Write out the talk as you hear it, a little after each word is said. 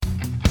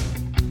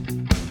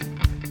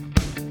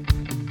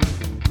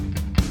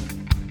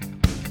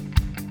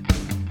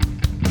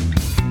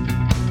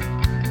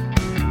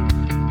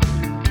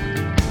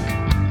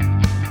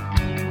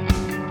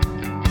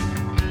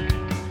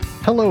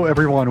Hello,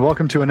 everyone.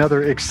 Welcome to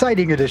another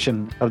exciting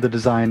edition of the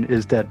Design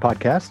is Dead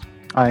podcast.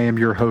 I am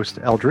your host,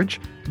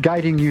 Eldridge,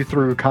 guiding you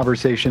through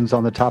conversations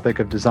on the topic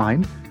of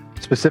design,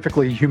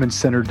 specifically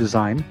human-centered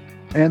design,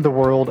 and the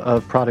world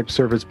of product,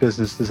 service,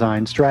 business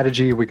design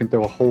strategy. We can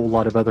throw a whole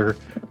lot of other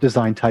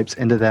design types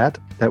into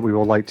that we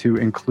will like to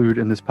include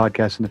in this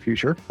podcast in the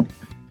future.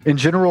 In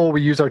general,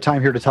 we use our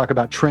time here to talk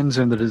about trends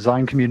in the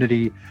design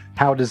community,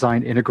 how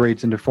design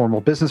integrates into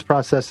formal business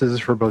processes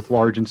for both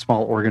large and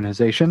small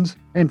organizations,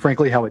 and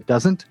frankly, how it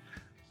doesn't,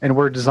 and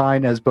where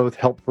design has both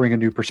helped bring a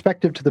new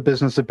perspective to the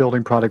business of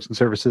building products and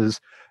services,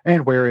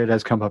 and where it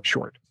has come up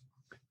short.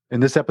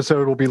 In this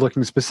episode, we'll be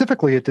looking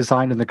specifically at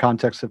design in the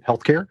context of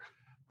healthcare,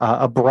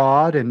 a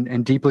broad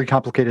and deeply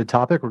complicated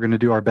topic we're going to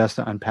do our best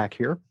to unpack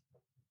here.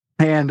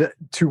 And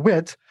to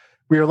wit,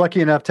 we are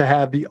lucky enough to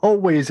have the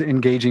always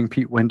engaging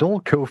Pete Wendell,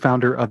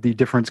 co-founder of the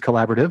Difference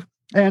Collaborative,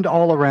 and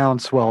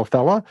all-around swell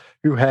fella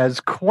who has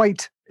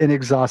quite an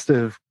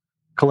exhaustive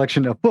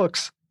collection of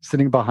books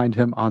sitting behind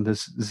him on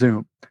this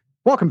Zoom.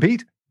 Welcome,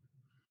 Pete.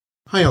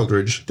 Hi,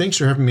 Eldridge. Thanks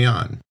for having me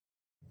on.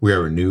 We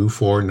are a new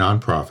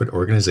for-nonprofit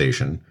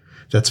organization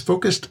that's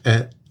focused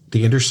at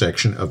the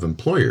intersection of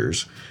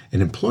employers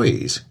and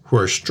employees who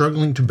are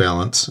struggling to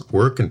balance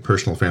work and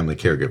personal family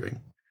caregiving.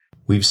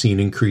 We've seen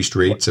increased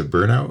rates of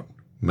burnout,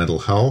 mental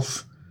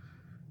health,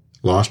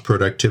 lost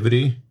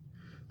productivity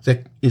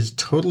that is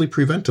totally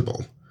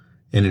preventable.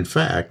 And in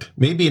fact,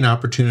 may be an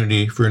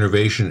opportunity for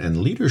innovation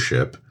and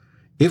leadership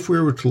if we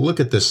were to look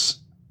at this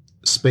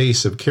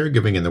space of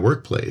caregiving in the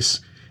workplace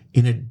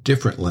in a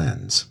different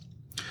lens.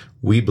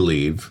 We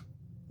believe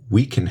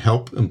we can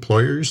help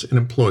employers and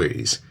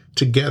employees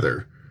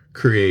together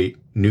create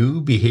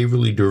new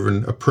behaviorally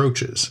driven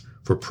approaches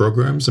for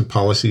programs and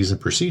policies and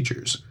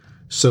procedures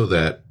so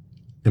that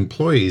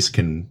employees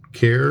can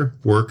care,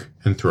 work,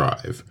 and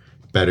thrive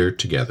better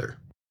together.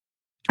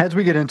 As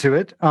we get into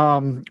it,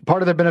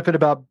 part of the benefit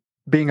about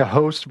being a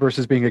host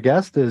versus being a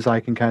guest is I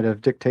can kind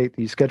of dictate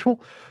the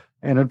schedule.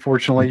 And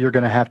unfortunately, you're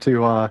going to have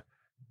to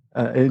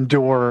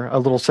endure a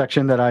little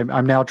section that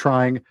I'm now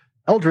trying.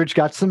 Eldridge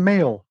got some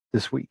mail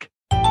this week.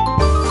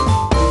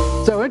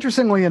 So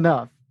interestingly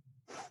enough,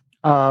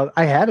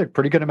 I had a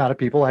pretty good amount of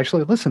people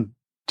actually listen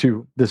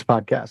to this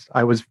podcast.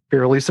 I was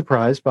fairly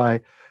surprised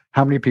by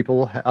how many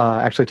people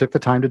actually took the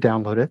time to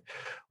download it,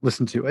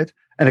 listen to it.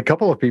 And a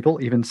couple of people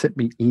even sent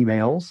me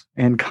emails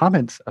and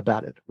comments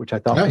about it, which I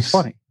thought was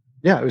funny.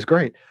 Yeah, it was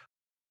great.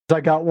 I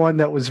got one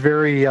that was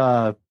very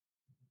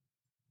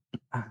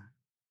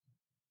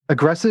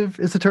aggressive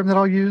is the term that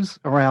I'll use,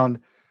 around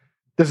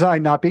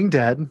design not being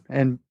dead,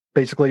 and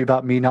basically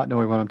about me not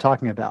knowing what I'm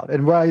talking about.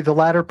 And while the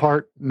latter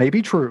part may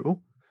be true,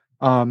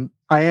 I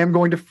am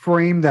going to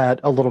frame that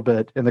a little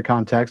bit in the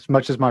context,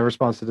 much as my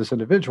response to this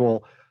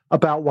individual,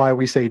 about why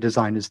we say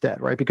design is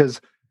dead, right? Because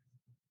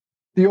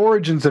the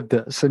origins of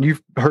this, and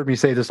you've heard me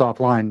say this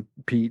offline,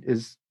 Pete,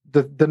 is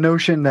the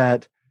notion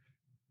that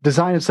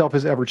design itself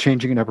is ever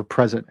changing and ever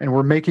present. And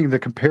we're making the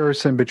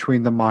comparison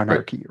between the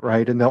monarchy,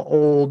 right? And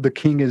the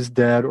king is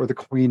dead or the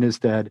queen is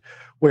dead,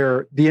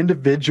 where the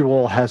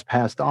individual has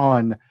passed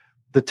on,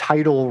 the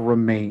title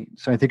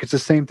remains. And I think it's the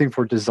same thing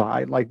for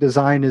design. Like,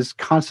 design is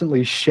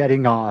constantly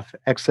shedding off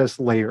excess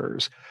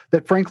layers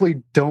that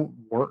frankly don't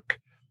work.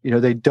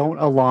 They don't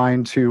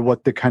align to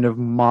what the kind of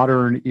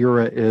modern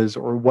era is,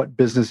 or what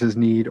businesses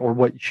need, or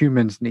what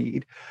humans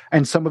need.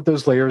 And some of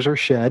those layers are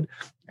shed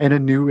and a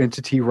new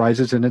entity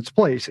rises in its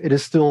place. It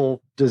is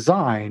still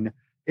design.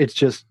 It's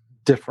just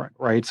different,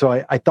 right? So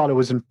I thought it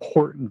was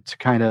important to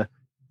kind of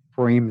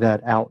frame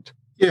that out.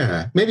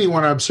 Yeah, maybe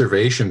one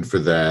observation for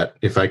that,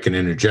 if I can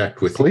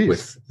interject with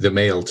the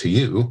mail to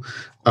you,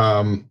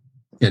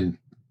 and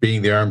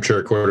being the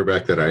armchair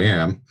quarterback that I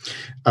am,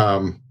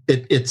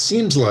 it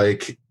seems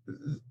like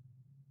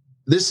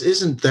this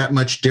isn't that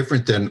much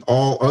different than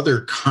all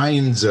other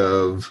kinds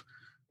of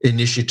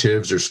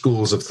initiatives or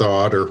schools of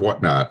thought or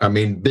whatnot. I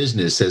mean,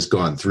 business has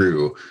gone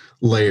through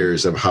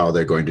layers of how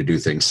they're going to do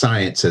things.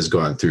 Science has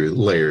gone through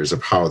layers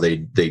of how they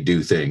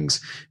do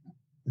things.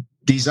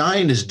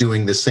 Design is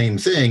doing the same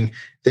thing.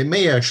 They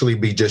may actually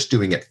be just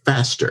doing it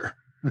faster.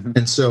 Mm-hmm.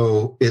 And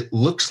so it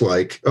looks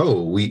like,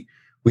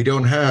 we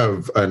don't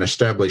have an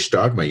established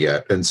dogma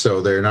yet. And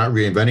so they're not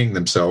reinventing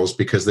themselves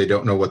because they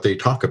don't know what they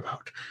talk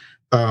about.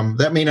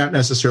 That may not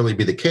necessarily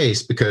be the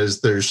case, because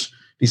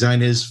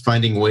design is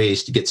finding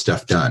ways to get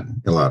stuff done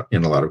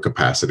in a lot of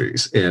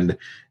capacities, and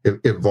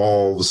it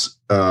evolves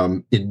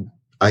in,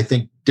 I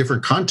think,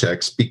 different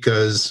contexts,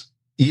 because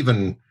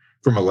even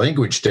from a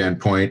language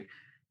standpoint,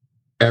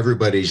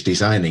 everybody's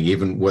designing,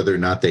 even whether or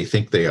not they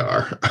think they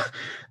are.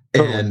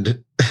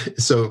 And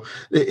so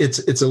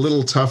it's a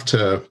little tough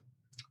to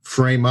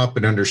frame up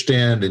and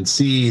understand and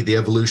see the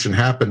evolution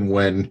happen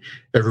when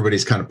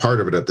everybody's kind of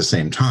part of it at the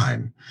same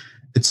time.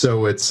 And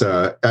so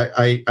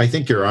I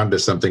think you're onto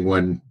something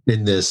when,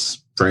 in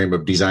this frame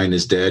of design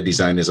is dead,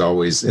 design is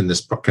always in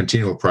this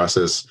continual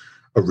process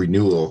of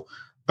renewal.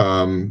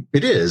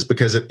 It is,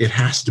 because it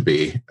has to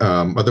be.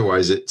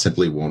 Otherwise, it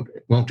simply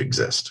won't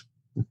exist.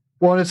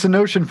 Well, it's a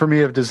notion for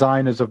me of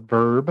design as a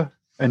verb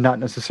and not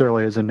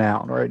necessarily as a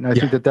noun, right? And I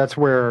think that that's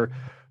where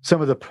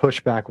some of the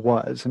pushback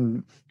was.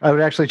 And I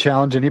would actually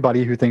challenge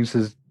anybody who thinks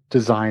is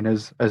design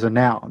as a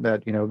noun,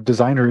 that,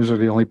 designers are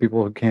the only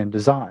people who can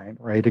design,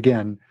 right?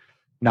 Again,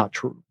 not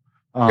true.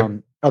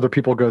 Other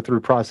people go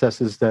through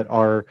processes that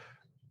are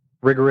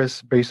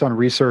rigorous, based on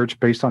research,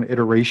 based on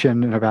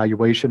iteration and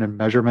evaluation and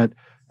measurement,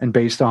 and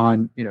based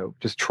on,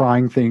 just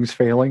trying things,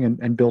 failing,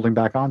 and building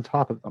back on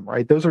top of them,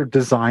 right? Those are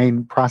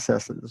design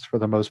processes for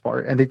the most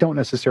part, and they don't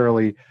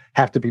necessarily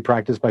have to be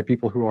practiced by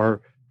people who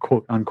are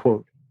quote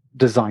unquote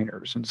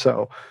designers. And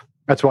so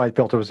that's why I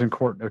felt it was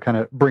important to kind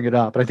of bring it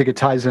up. And I think it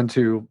ties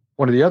into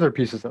one of the other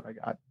pieces that I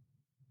got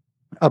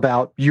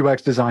about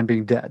UX design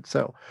being dead.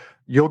 So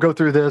you'll go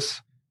through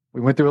this.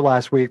 We went through it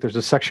last week. There's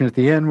a section at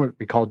the end, what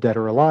we call Dead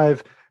or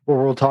Alive, where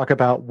we'll talk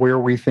about where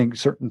we think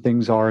certain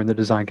things are in the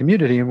design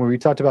community. And when we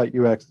talked about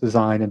UX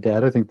design and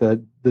dead, I think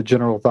the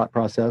general thought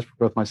process for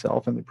both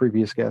myself and the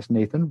previous guest,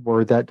 Nathan,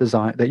 were that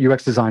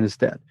UX design is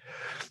dead.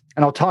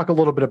 And I'll talk a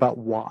little bit about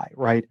why,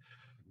 right?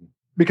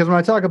 Because when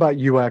I talk about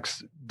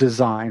UX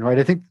design, right,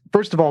 I think,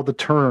 first of all, the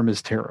term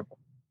is terrible.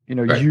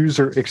 Right.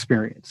 User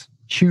experience,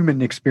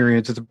 human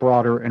experience is a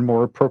broader and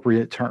more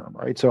appropriate term,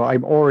 right? So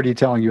I'm already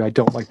telling you I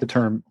don't like the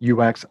term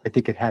UX. I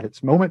think it had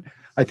its moment.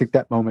 I think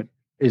that moment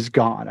is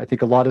gone. I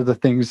think a lot of the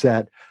things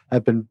that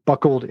have been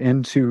buckled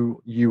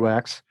into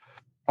UX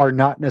are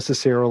not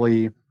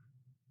necessarily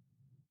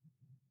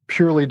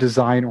purely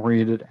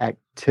design-oriented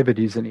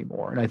activities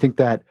anymore. And I think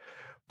that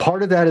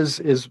part of that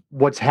is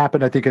what's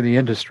happened, I think, in the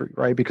industry,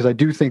 right? Because I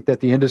do think that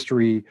the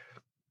industry,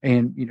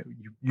 and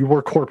you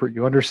work corporate,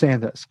 you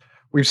understand this.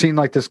 We've seen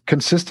like this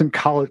consistent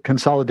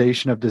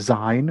consolidation of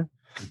design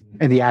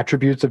and the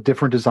attributes of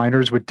different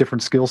designers with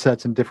different skill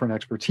sets and different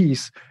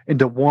expertise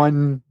into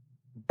one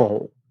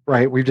bowl,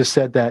 right? We've just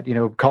said that,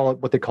 call it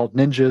what they called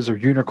ninjas or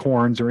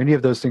unicorns or any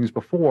of those things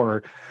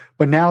before,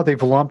 but now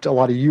they've lumped a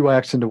lot of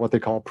UX into what they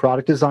call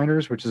product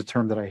designers, which is a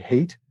term that I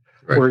hate.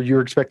 Right. Where you're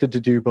expected to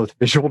do both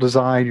visual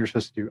design, you're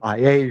supposed to do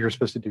IA, you're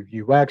supposed to do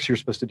UX, you're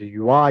supposed to do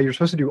UI, you're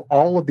supposed to do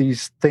all of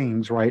these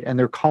things, right? And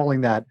they're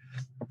calling that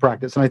a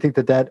practice. And I think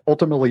that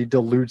ultimately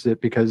dilutes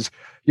it, because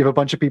you have a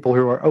bunch of people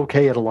who are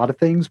okay at a lot of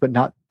things, but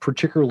not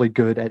particularly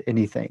good at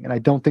anything. And I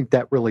don't think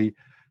that really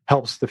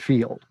helps the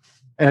field.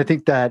 And I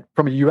think that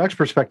from a UX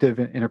perspective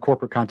in a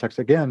corporate context,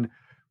 again,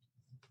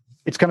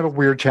 it's kind of a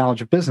weird challenge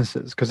of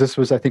businesses, because this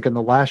was, I think, in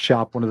the last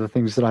shop, one of the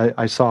things that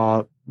I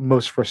saw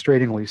most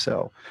frustratingly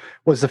so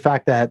was the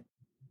fact that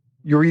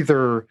you're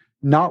either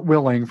not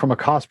willing from a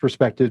cost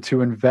perspective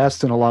to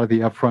invest in a lot of the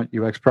upfront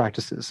UX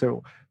practices.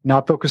 So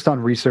not focused on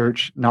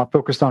research, not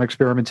focused on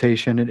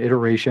experimentation and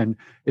iteration.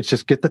 It's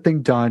just get the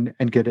thing done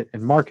and get it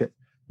in market.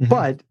 Mm-hmm.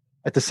 But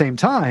at the same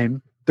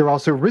time, they're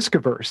also risk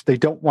averse. They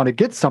don't want to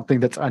get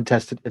something that's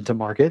untested into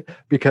market,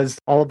 because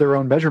all of their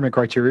own measurement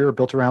criteria are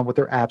built around what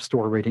their app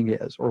store rating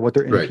is, or what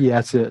their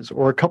NPS is,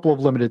 or a couple of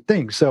limited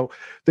things. So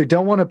they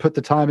don't want to put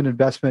the time and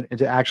investment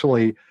into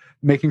actually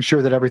making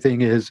sure that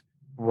everything is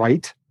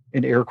right,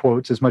 in air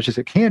quotes, as much as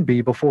it can be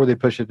before they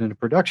push it into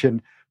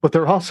production. But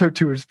they're also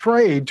too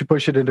afraid to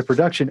push it into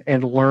production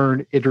and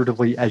learn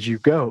iteratively as you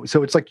go.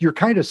 So it's like you're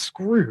kind of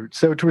screwed.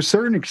 So to a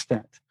certain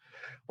extent,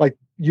 like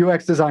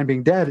UX design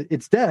being dead,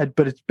 it's dead,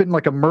 but it's been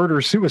like a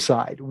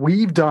murder-suicide.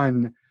 We've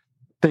done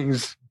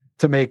things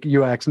to make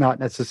UX not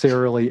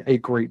necessarily a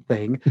great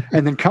thing.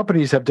 And then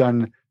companies have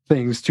done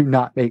things to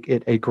not make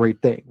it a great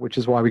thing, which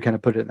is why we kind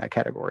of put it in that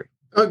category.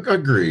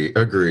 Agree.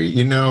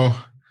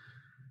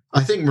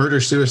 I think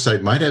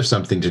murder-suicide might have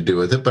something to do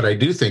with it, but I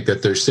do think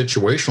that there's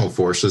situational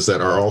forces that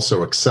are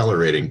also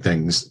accelerating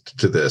things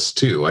to this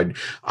too.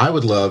 I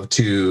would love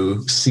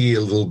to see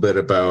a little bit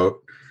about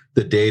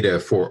the data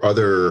for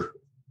other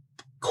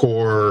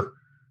core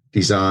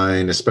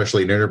design,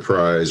 especially in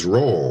enterprise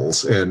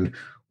roles, and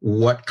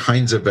what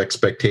kinds of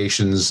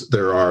expectations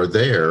there are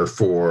there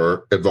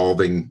for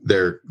evolving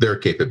their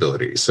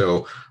capabilities.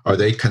 So are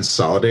they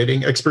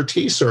consolidating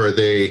expertise, or are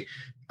they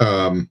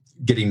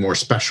getting more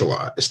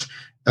specialized?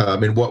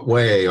 In what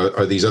way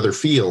are these other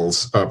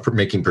fields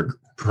making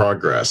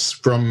progress?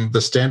 From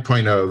the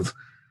standpoint of,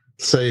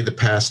 say, the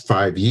past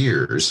 5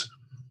 years,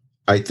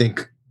 I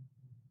think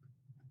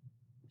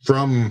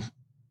from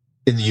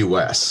in the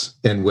US,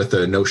 and with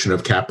the notion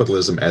of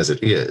capitalism as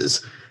it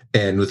is,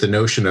 and with the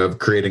notion of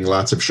creating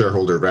lots of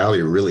shareholder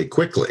value really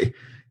quickly,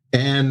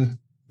 and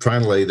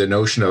finally the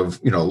notion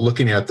of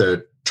looking at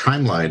the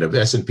timeline of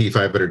S&P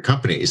 500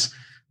 companies,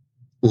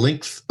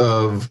 length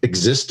of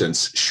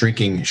existence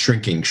shrinking,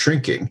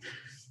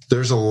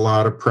 there's a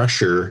lot of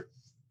pressure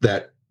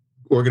that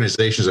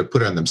organizations have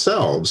put on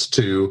themselves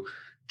to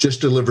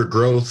just deliver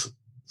growth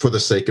for the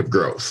sake of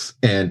growth,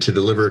 and to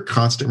deliver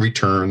constant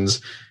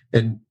returns,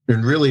 and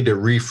really to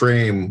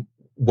reframe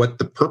what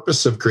the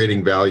purpose of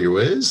creating value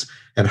is,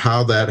 and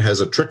how that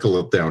has a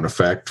trickle-down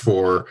effect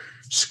for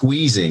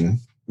squeezing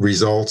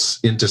results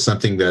into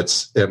something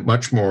that's a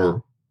much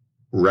more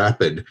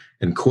rapid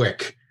and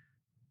quick,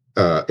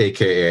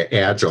 aka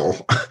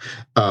agile,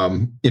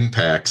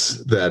 impacts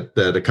that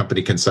a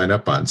company can sign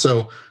up on.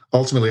 So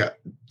ultimately,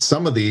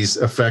 some of these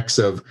effects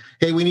of,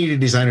 hey, we need a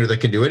designer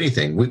that can do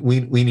anything.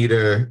 We need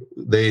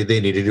they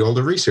need to do all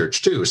the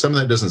research too. Some of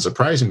that doesn't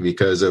surprise me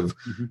because of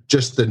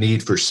just the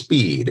need for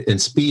speed,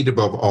 and speed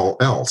above all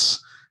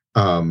else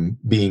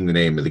being the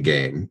name of the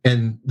game.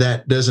 And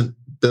that doesn't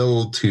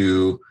build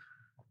to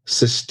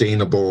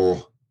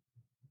sustainable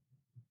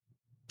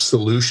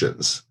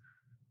solutions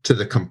to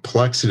the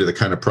complexity of the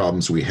kind of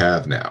problems we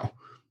have now.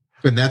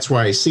 And that's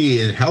why I see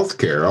in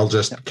healthcare, I'll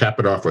just cap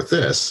it off with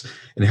this.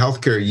 In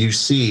healthcare, you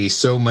see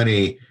so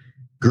many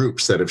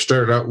groups that have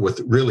started out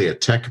with really a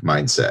tech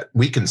mindset.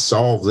 We can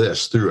solve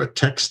this through a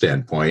tech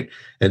standpoint.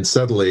 And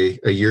suddenly,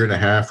 a year and a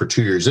half or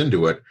 2 years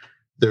into it,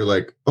 they're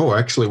like, oh,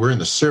 actually, we're in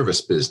the service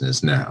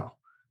business now.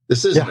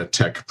 This isn't a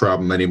tech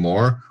problem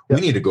anymore.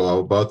 We need to go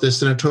about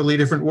this in a totally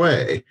different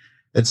way.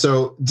 And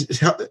so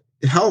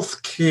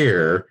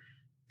healthcare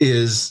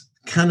is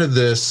kind of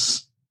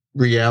this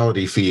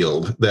reality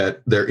field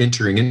that they're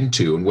entering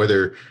into. And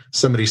whether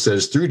somebody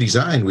says through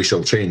design, we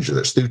shall change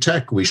this, through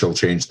tech, we shall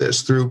change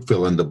this, through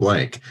fill in the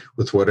blank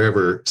with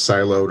whatever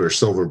siloed or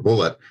silver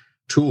bullet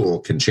tool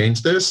can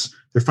change this,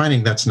 they're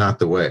finding that's not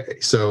the way.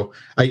 So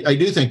I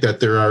do think that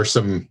there are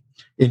some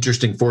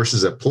interesting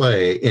forces at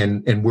play,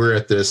 and we're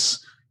at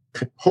this,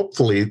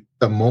 hopefully,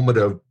 a moment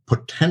of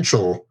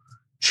potential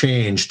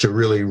change to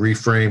really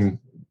reframe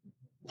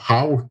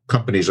how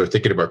companies are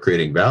thinking about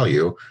creating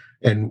value.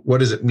 And what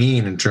does it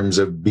mean in terms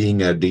of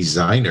being a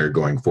designer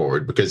going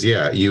forward? Because,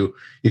 you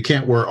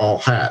can't wear all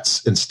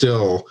hats and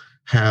still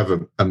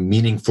have a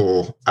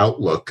meaningful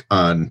outlook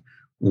on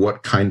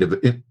what kind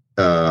of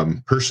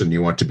person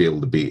you want to be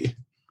able to be.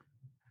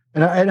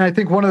 And I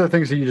think one of the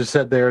things that you just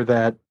said there,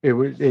 that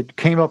it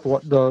came up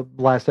the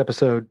last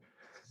episode,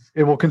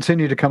 it will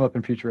continue to come up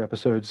in future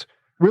episodes.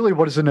 Really,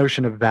 what is the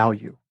notion of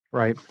value,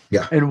 right?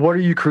 Yeah. And what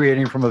are you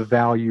creating from a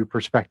value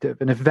perspective?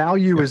 And if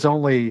value is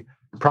only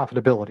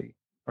profitability,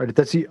 right? If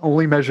that's the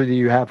only measure that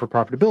you have for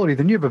profitability,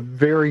 then you have a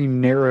very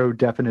narrow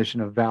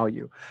definition of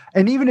value.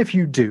 And even if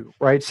you do,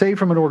 right, say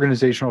from an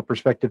organizational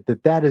perspective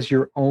that is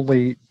your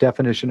only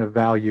definition of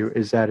value,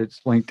 is that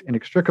it's linked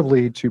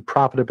inextricably to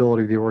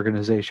profitability of the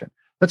organization.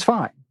 That's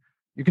fine.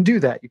 You can do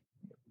that.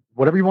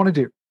 Whatever you want to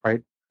do,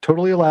 right?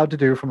 Totally allowed to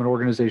do from an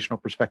organizational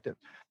perspective.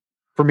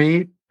 For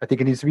me, I think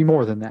it needs to be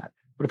more than that.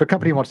 But if a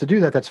company wants to do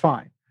that, that's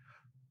fine.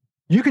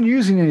 You can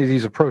use any of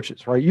these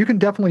approaches, right? You can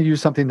definitely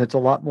use something that's a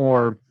lot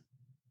more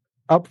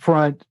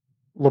upfront,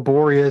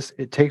 laborious.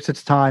 It takes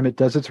its time. It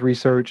does its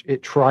research.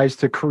 It tries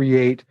to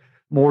create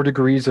more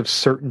degrees of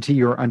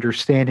certainty or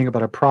understanding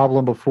about a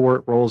problem before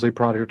it rolls a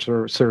product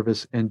or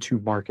service into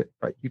market,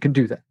 right? You can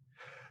do that.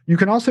 You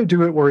can also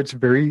do it where it's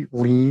very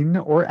lean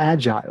or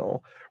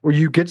agile, where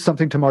you get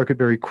something to market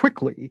very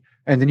quickly,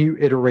 and then you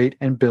iterate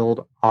and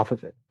build off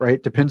of it,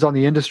 right? Depends on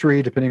the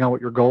industry, depending on what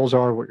your goals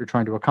are, what you're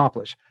trying to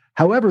accomplish.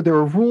 However, there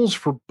are rules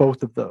for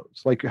both of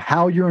those. Like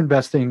how you're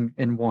investing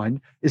in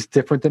one is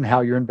different than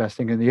how you're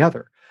investing in the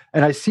other.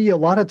 And I see a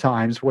lot of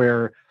times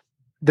where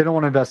they don't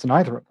want to invest in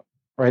either of them,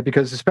 right?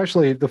 Because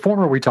especially the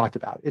former we talked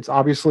about, it's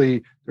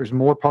obviously there's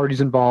more parties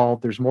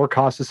involved, there's more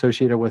costs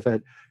associated with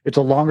it. It's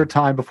a longer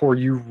time before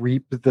you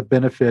reap the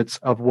benefits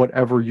of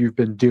whatever you've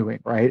been doing,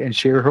 right? And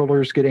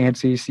shareholders get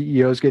antsy,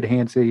 CEOs get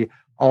antsy,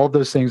 all of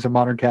those things in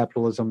modern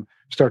capitalism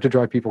start to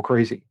drive people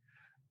crazy.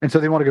 And so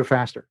they want to go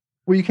faster.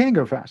 Well, you can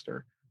go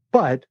faster,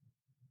 but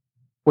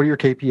what are your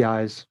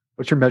KPIs?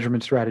 What's your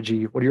measurement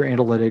strategy? What are your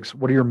analytics?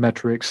 What are your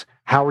metrics?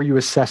 How are you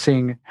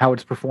assessing how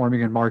it's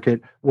performing in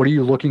market? What are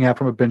you looking at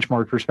from a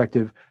benchmark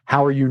perspective?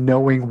 How are you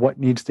knowing what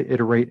needs to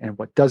iterate and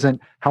what doesn't?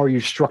 How are you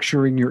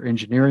structuring your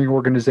engineering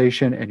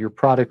organization and your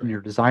product and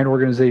your design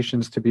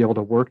organizations to be able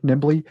to work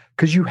nimbly?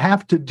 Because you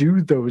have to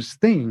do those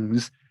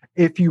things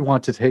if you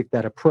want to take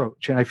that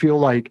approach. And I feel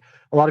like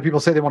a lot of people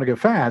say they want to go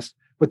fast,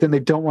 but then they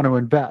don't want to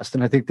invest.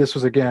 And I think this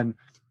was, again,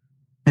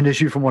 an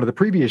issue from one of the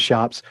previous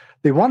shops.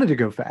 They wanted to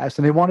go fast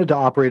and they wanted to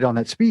operate on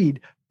that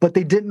speed, but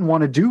they didn't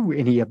want to do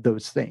any of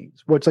those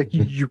things. Well, it's like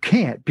you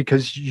can't,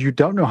 because you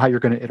don't know how you're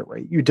going to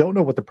iterate. You don't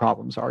know what the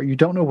problems are. You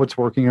don't know what's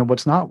working and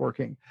what's not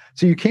working.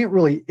 So you can't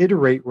really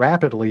iterate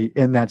rapidly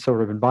in that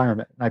sort of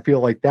environment. And I feel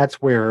like that's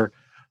where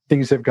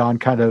things have gone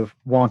kind of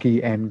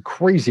wonky and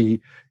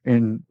crazy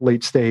in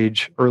late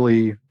stage,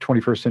 early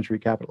 21st century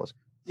capitalism.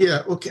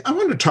 Yeah. Okay. I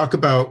want to talk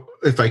about,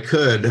 if I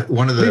could,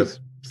 one of the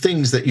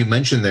things that you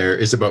mentioned there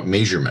is about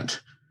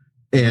measurement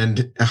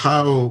and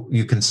how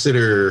you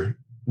consider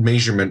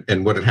measurement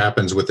and what it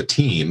happens with a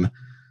team.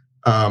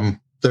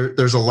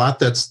 There's a lot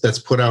that's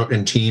put out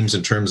in teams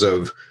in terms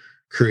of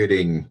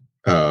creating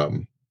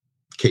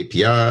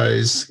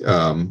KPIs,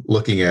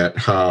 looking at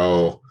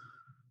how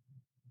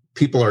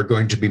people are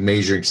going to be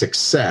measuring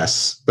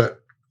success,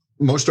 but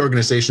most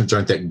organizations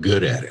aren't that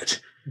good at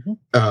it.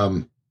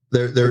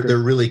 They're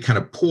really kind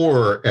of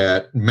poor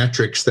at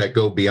metrics that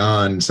go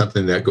beyond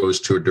something that goes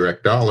to a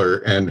direct dollar.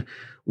 And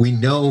we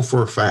know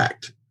for a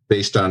fact,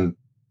 based on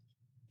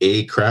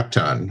a crap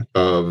ton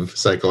of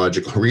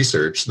psychological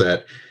research,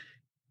 that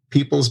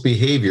people's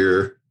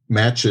behavior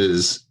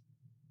matches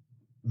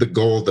the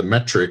goal of the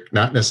metric,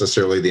 not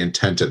necessarily the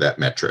intent of that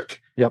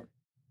metric. Yep.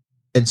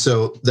 And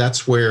so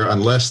that's where,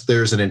 unless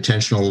there's an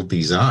intentional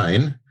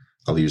design,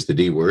 I'll use the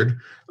D word,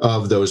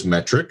 of those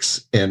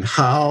metrics and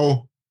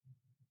how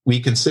we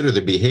consider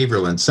the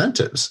behavioral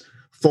incentives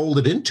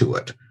folded into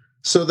it,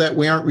 so that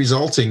we aren't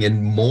resulting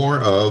in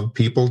more of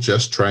people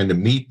just trying to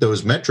meet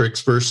those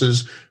metrics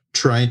versus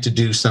trying to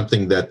do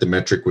something that the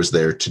metric was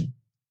there to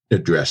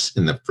address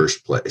in the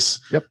first place.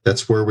 Yep.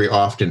 That's where we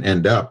often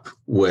end up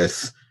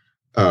with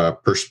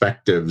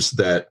perspectives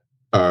that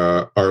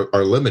are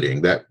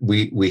limiting, that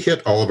we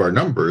hit all of our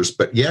numbers,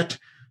 but yet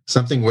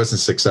something wasn't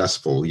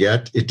successful,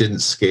 yet it didn't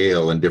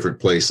scale in different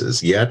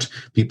places, yet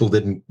people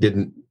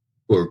didn't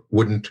or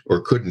wouldn't or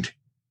couldn't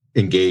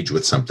engage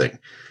with something.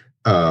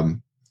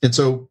 And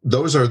so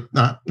those are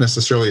not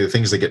necessarily the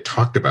things that get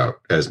talked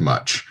about as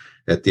much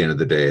at the end of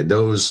the day. And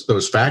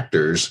those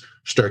factors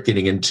start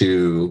getting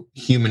into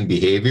human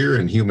behavior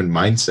and human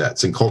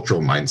mindsets and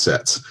cultural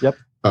mindsets. Yep.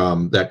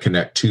 That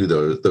connect to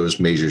those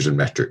measures and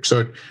metrics.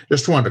 So I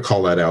just wanted to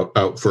call that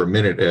out for a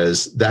minute,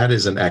 as that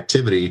is an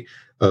activity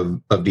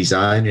of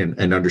design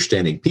and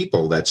understanding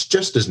people that's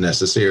just as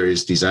necessary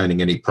as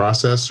designing any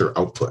process or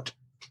output.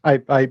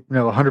 I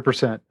know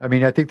 100%. I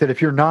mean, I think that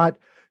if you're not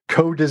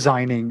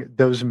co-designing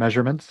those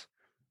measurements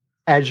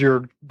as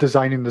you're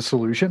designing the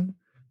solution,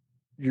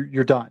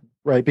 you're done,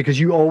 right? Because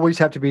you always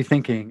have to be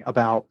thinking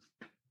about,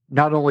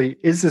 not only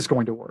is this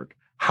going to work,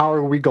 how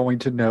are we going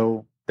to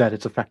know that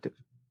it's effective?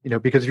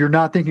 Because if you're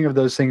not thinking of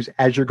those things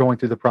as you're going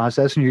through the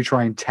process and you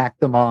try and tack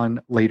them on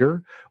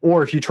later,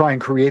 or if you try and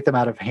create them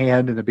out of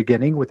hand in the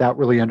beginning without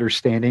really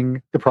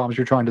understanding the problems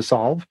you're trying to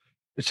solve,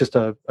 it's just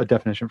a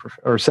definition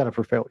or setup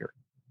for failure.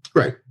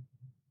 Right.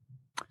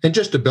 And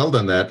just to build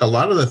on that, a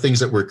lot of the things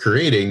that we're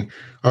creating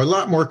are a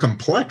lot more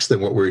complex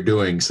than what we were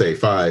doing, say,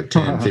 5,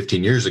 10,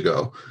 15 years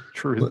ago.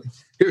 True.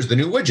 Here's the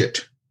new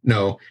widget.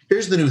 No,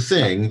 here's the new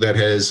thing that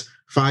has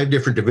 5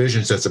 different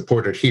divisions that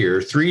support it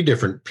here, 3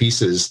 different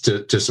pieces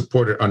to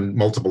support it on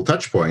multiple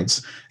touch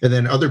points, and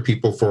then other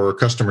people for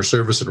customer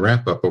service and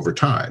ramp up over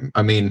time.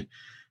 I mean,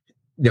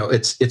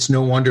 it's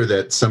no wonder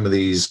that some of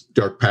these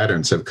dark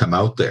patterns have come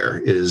out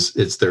there.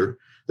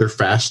 They're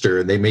faster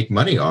and they make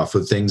money off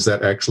of things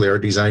that actually are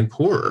designed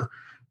poorer.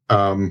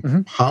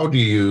 How do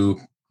you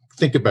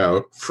think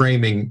about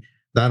framing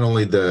not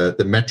only the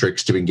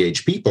metrics to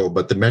engage people,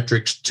 but the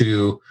metrics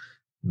to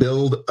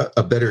build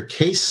a better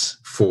case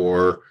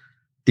for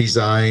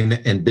design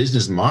and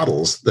business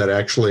models that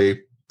actually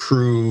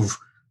prove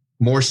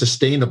more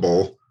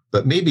sustainable,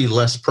 but maybe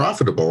less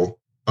profitable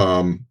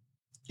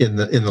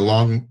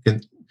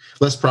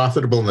less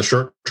profitable in the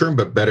short term,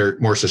 but better,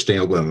 more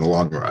sustainable in the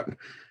long run?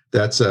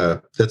 There's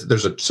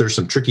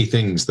some tricky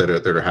things that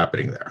are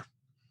happening there.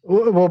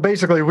 Well,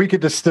 basically, we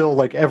could distill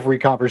like every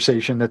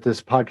conversation that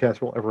this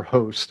podcast will ever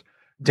host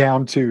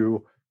down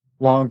to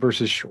long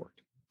versus short.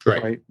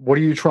 Right? What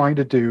are you trying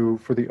to do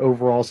for the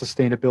overall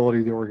sustainability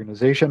of the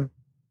organization?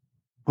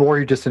 Or are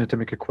you just in it to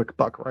make a quick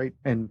buck, right?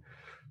 And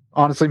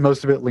honestly,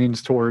 most of it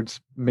leans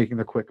towards making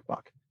the quick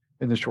buck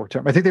in the short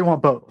term. I think they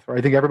want both, right?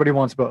 I think everybody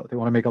wants both. They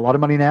want to make a lot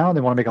of money now, and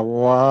they want to make a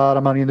lot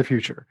of money in the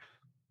future.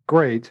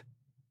 Great.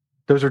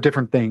 Those are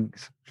different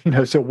things,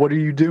 so what are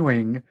you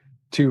doing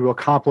to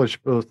accomplish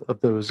both of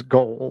those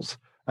goals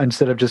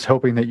instead of just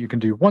hoping that you can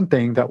do one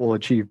thing that will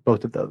achieve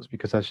both of those,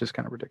 because that's just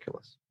kind of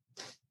ridiculous.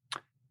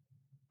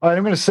 All right,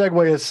 I'm going to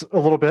segue us a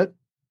little bit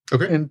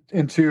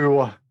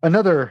into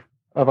another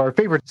of our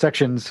favorite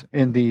sections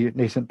in the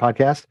Nascent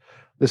podcast.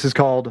 This is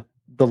called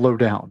The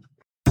Lowdown.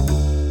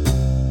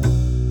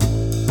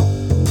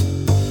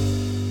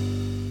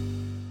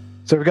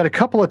 So we've got a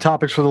couple of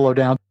topics for The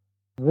Lowdown.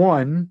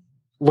 One,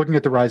 looking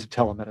at the rise of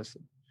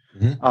telemedicine,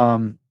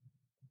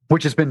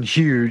 which has been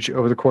huge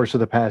over the course of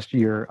the past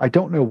year. I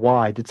don't know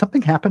why. Did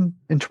something happen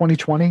in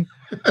 2020?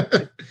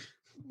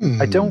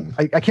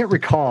 I can't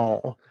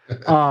recall.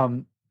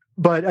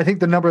 But I think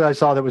the number that I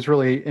saw that was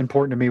really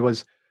important to me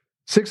was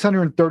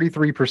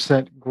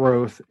 633%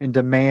 growth in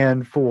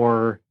demand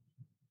for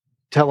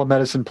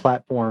telemedicine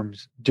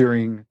platforms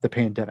during the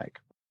pandemic.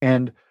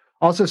 And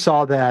also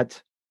saw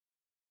that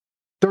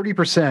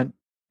 30%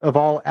 of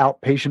all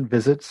outpatient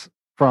visits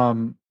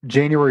from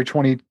January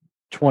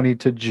 2020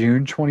 to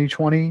June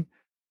 2020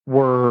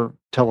 were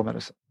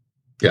telemedicine.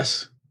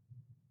 Yes.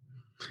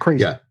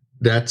 Crazy. Yeah.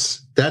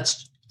 That's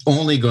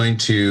only going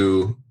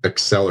to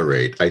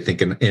accelerate, I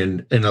think,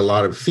 in a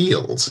lot of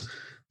fields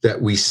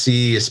that we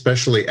see,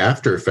 especially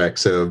after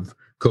effects of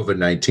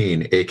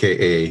COVID-19,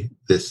 aka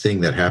this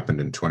thing that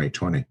happened in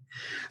 2020.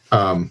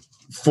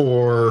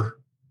 For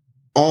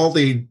all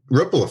the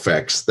ripple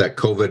effects that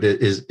COVID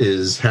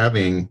is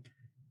having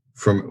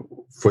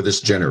for this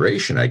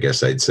generation, I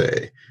guess I'd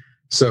say.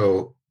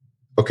 So,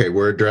 okay,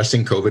 we're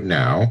addressing COVID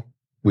now.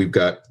 We've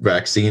got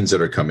vaccines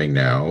that are coming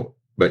now,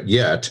 but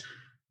yet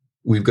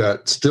we've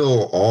got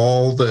still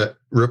all the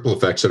ripple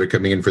effects that are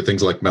coming in for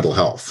things like mental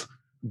health,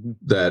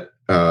 that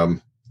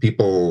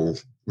people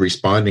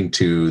responding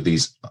to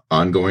these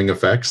ongoing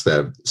effects,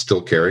 that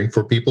still caring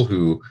for people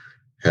who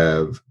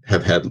have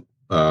had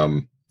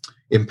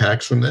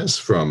impacts from this,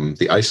 from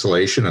the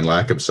isolation and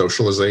lack of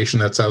socialization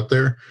that's out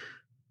there.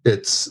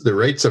 it's the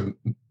rates of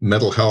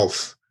mental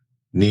health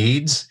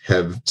needs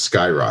have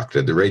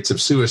skyrocketed. The rates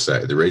of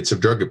suicide, the rates of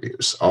drug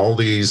abuse, all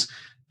these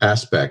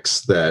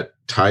aspects that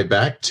tie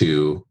back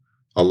to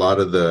a lot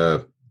of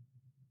the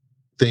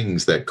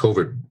things that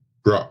COVID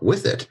brought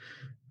with it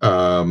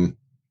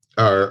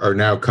are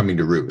now coming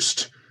to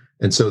roost.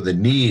 And so the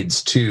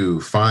needs to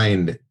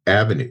find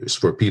avenues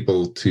for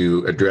people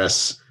to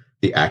address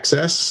the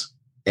access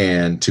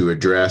and to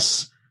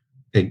address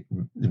and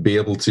be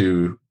able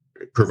to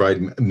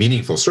provide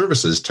meaningful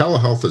services,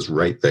 telehealth is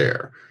right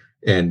there.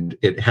 And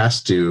it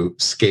has to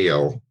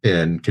scale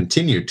and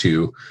continue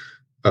to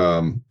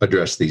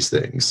address these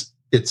things.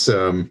 It's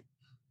a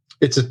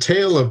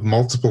tale of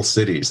multiple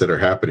cities that are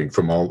happening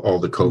from all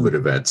the COVID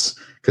events,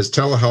 because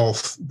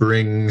telehealth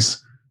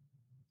brings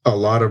a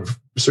lot of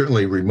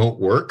certainly remote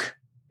work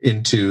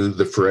into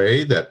the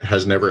fray that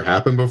has never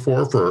happened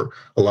before for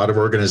a lot of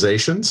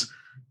organizations.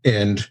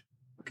 And,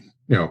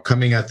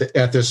 coming at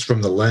this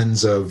from the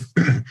lens of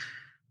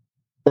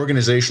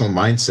organizational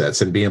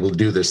mindsets and being able to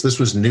do this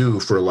was new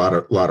for a lot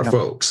of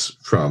folks,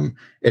 from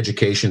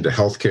education to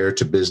healthcare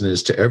to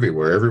business to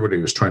everywhere. Everybody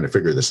was trying to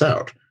figure this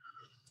out.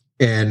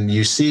 And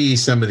you see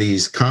some of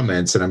these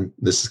comments, and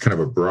this is kind of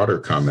a broader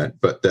comment,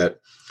 but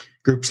that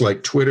groups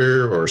like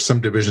Twitter or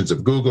some divisions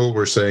of Google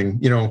were saying,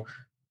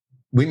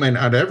 we might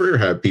not ever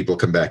have people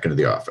come back into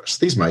the office.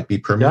 These might be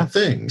permanent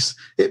things.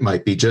 It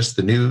might be just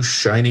the new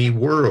shiny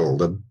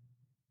world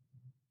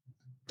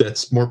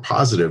that's more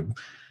positive.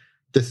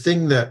 The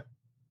thing that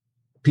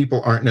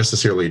people aren't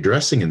necessarily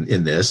addressing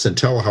in this, and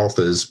telehealth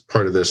is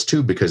part of this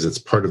too, because it's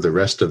part of the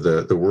rest of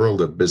the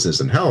world of business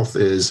and health,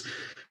 is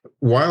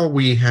while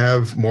we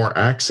have more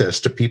access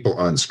to people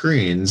on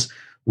screens,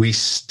 we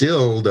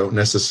still don't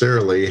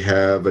necessarily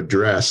have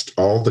addressed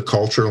all the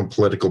cultural and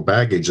political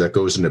baggage that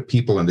goes into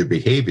people and their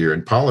behavior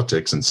and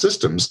politics and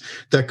systems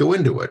that go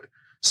into it.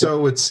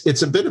 So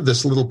it's a bit of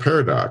this little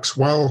paradox.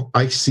 While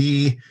I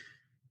see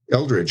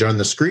Eldridge on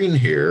the screen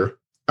here,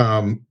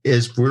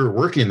 as we're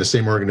working in the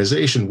same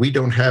organization, we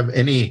don't have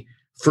any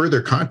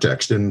further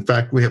context. In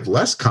fact, we have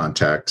less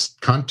context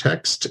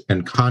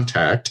and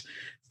contact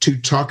to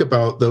talk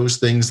about those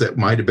things that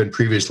might have been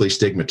previously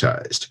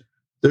stigmatized.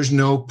 There's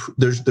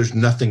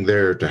nothing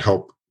there to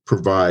help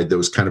provide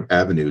those kind of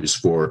avenues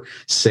for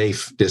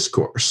safe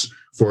discourse,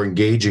 for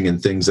engaging in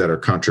things that are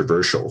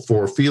controversial,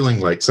 for feeling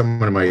like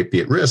someone might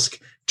be at risk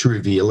to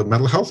reveal a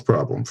mental health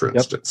problem, for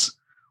instance,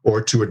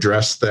 or to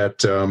address that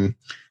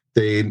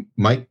they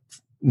might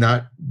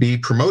not be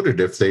promoted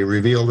if they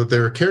reveal that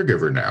they're a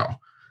caregiver now.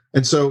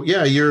 And so,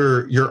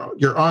 you're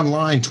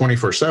online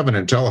 24/7,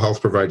 and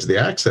telehealth provides the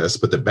access,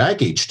 but the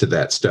baggage to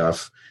that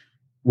stuff,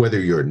 whether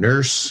you're a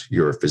nurse,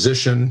 you're a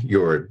physician,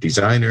 you're a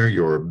designer,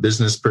 you're a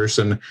business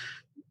person,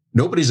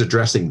 nobody's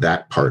addressing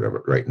that part of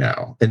it right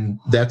now. And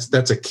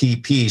that's a key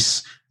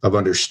piece of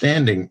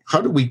understanding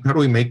how do we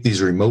make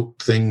these remote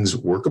things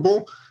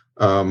workable.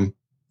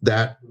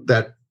 That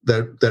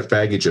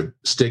baggage of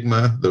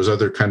stigma, those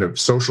other kind of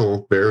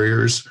social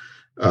barriers,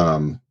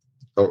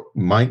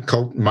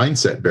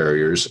 mindset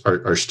barriers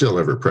are still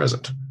ever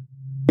present.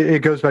 It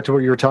goes back to what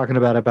you were talking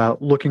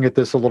about looking at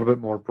this a little bit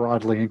more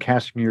broadly and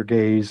casting your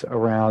gaze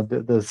around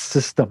the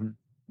system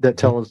that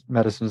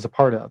telemedicine is a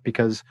part of.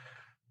 Because,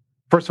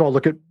 first of all,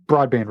 look at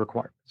broadband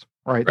requirements,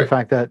 right? The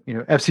fact that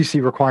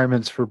FCC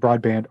requirements for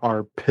broadband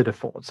are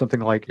pitiful. It's something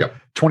like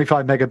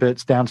 25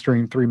 megabits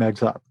downstream, 3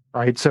 megs up,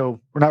 right?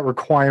 So we're not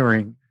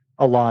requiring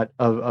a lot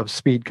of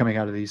speed coming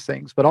out of these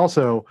things. But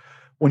also,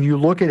 when you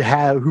look at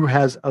who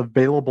has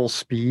available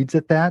speeds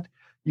at that,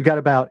 you've got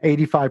about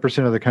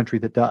 85% of the country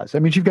that does.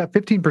 That means you've got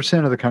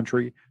 15% of the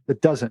country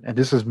that doesn't. And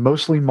this is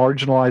mostly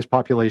marginalized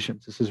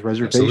populations. This is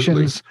reservations.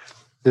 Absolutely.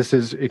 This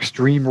is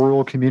extreme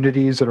rural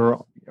communities that are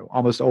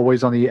almost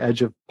always on the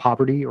edge of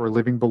poverty or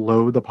living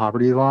below the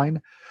poverty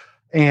line.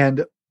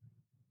 And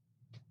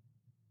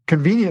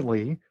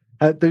conveniently,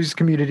 these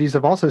communities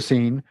have also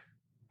seen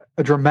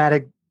a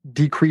dramatic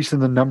decrease in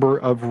the number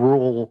of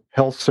rural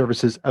health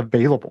services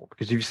available,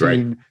 because you've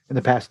seen in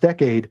the past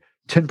decade,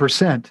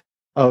 10%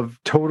 of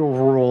total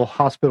rural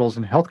hospitals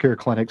and healthcare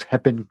clinics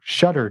have been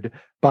shuttered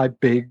by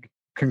big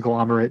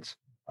conglomerates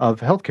of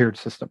healthcare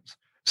systems.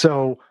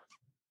 So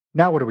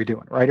now what are we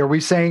doing, right? Are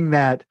we saying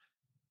that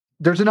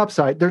there's an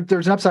upside?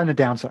 There's an upside and a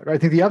downside. Right? I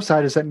think the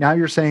upside is that now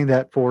you're saying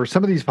that for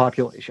some of these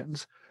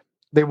populations,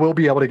 they will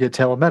be able to get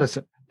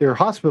telemedicine. Their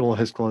hospital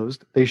has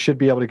closed. They should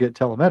be able to get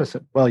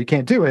telemedicine. Well, you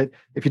can't do it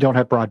if you don't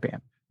have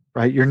broadband,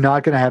 right? You're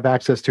not going to have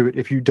access to it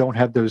if you don't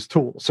have those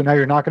tools. So now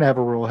you're not going to have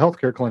a rural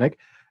healthcare clinic,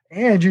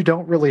 and you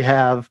don't really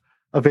have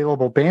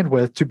available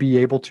bandwidth to be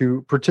able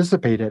to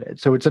participate in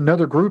it. So it's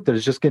another group that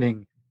is just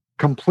getting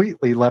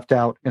completely left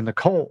out in the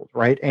cold,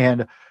 right?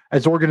 And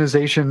as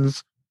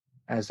organizations,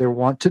 as they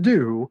want to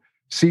do,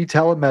 see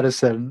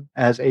telemedicine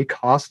as a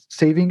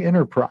cost-saving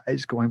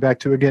enterprise, going back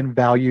to, again,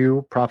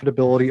 value,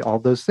 profitability, all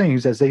those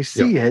things, as they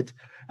see it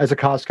as a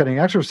cost-cutting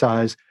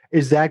exercise,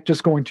 is that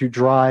just going to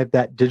drive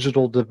that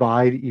digital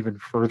divide even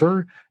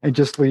further and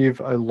just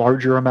leave a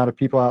larger amount of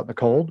people out in the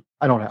cold?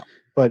 I don't know,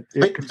 but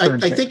it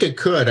concerns me. I think it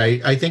could.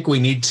 I think we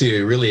need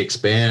to really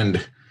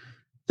expand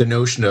the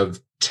notion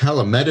of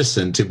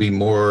telemedicine to be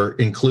more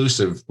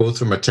inclusive, both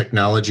from a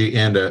technology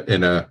and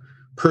a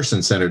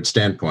person-centered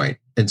standpoint.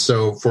 And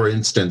so, for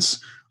instance,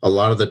 a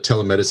lot of the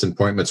telemedicine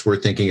appointments, we're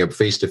thinking of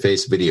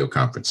face-to-face video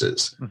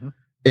conferences. Mm-hmm.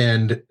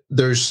 And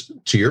there's,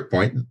 to your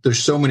point,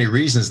 there's so many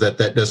reasons that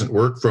doesn't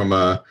work from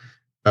a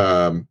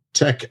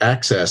tech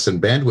access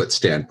and bandwidth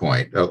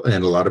standpoint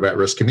in a lot of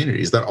at-risk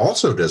communities. That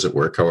also doesn't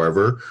work,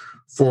 however,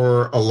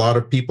 for a lot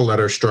of people that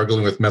are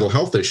struggling with mental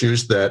health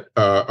issues that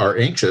are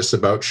anxious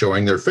about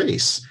showing their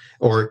face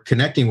or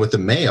connecting with a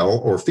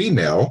male or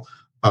female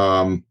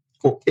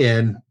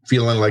and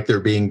feeling like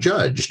they're being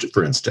judged,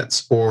 for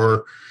instance.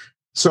 Or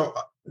so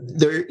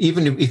there,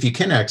 even if you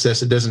can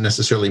access, it doesn't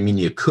necessarily mean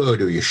you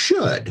could or you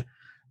should.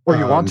 Or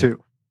you want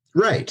to.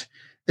 Right.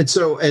 And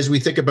so as we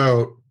think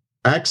about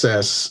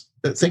access,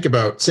 think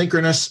about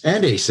synchronous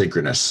and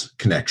asynchronous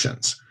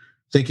connections.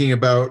 Thinking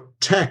about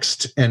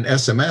text and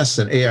SMS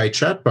and AI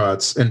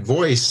chatbots and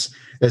voice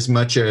as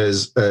much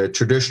as a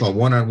traditional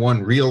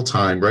one-on-one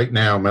real-time right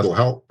now mental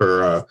health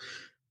or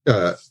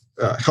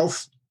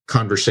health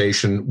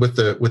conversation with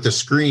the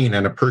screen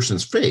and a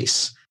person's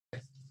face.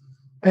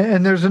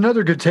 And there's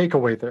another good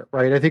takeaway there,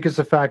 right? I think it's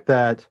the fact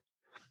that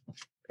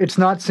it's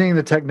not seeing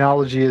the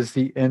technology as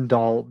the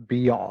end-all,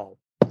 be-all.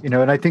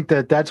 And I think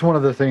that that's one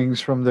of the things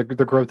from the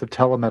growth of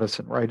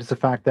telemedicine, right? It's the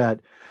fact that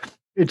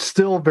it's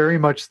still very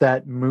much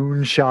that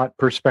moonshot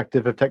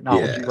perspective of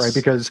technology, right?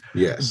 Because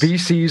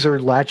VCs are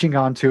latching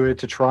onto it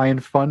to try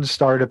and fund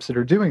startups that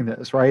are doing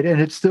this, right?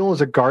 And it still is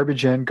a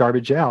garbage in,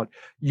 garbage out.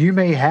 You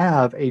may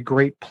have a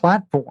great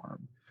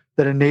platform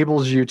that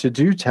enables you to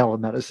do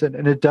telemedicine,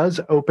 and it does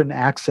open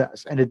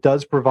access, and it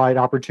does provide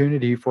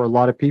opportunity for a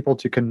lot of people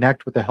to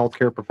connect with a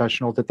healthcare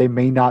professional that they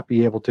may not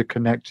be able to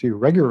connect to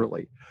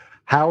regularly.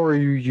 How are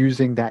you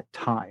using that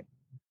time,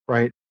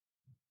 right?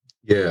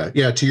 Yeah.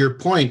 To your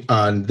point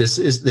on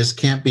this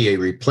can't be a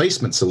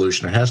replacement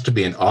solution. It has to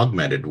be an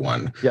augmented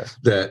one. Yes.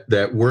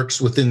 That works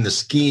within the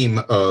scheme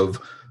of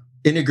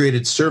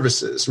integrated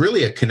services,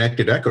 really a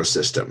connected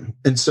ecosystem.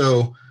 And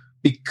so,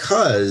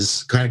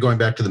 because kind of going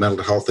back to the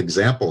mental health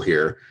example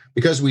here,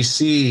 because we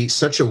see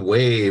such a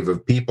wave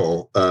of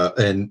people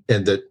and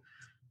that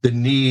the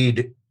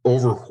need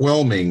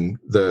overwhelming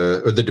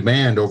the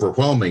demand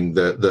overwhelming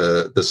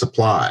the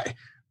supply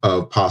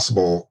of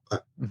possible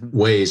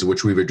ways in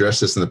which we've addressed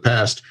this in the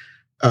past.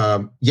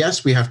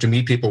 Yes, we have to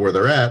meet people where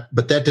they're at,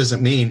 but that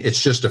doesn't mean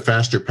it's just a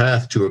faster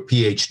path to a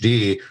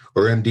PhD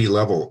or MD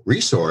level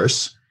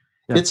resource.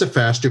 Yeah. It's a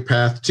faster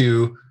path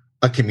to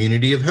a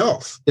community of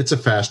health. It's a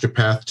faster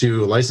path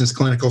to a licensed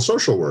clinical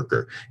social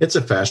worker. It's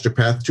a faster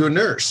path to a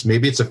nurse.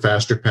 Maybe it's a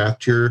faster path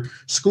to your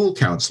school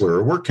counselor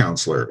or work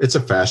counselor. It's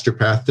a faster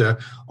path to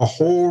a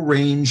whole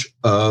range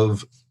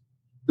of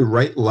the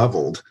right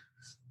leveled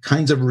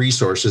kinds of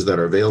resources that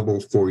are available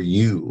for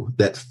you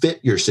that fit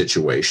your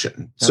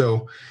situation. Yep.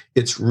 So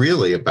it's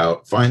really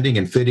about finding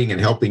and fitting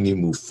and helping you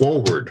move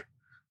forward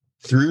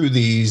through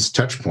these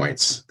touch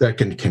points that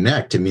can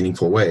connect in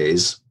meaningful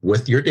ways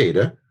with your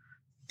data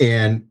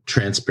and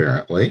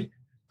transparently,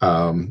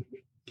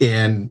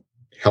 and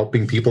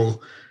helping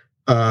people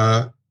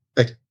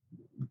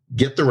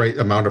get the right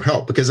amount of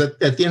help. Because at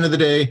the end of the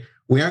day,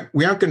 we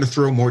aren't going to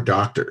throw more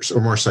doctors or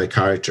more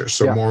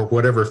psychiatrists or more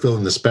whatever fill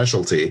in the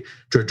specialty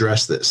to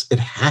address this. It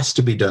has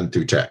to be done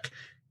through tech.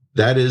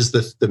 That is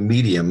the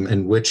medium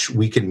in which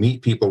we can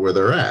meet people where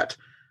they're at.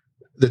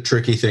 The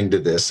tricky thing to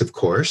this, of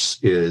course,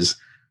 is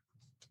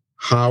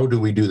how do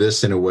we do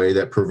this in a way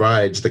that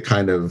provides the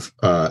kind of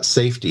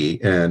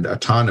safety and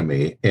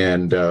autonomy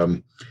and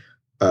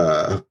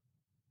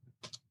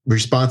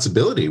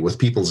responsibility with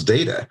people's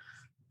data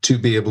to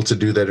be able to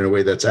do that in a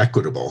way that's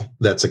equitable,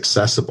 that's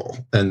accessible,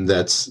 and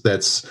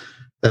that's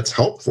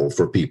helpful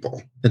for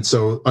people. And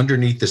so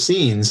underneath the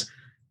scenes,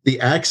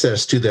 the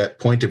access to that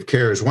point of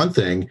care is one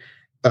thing.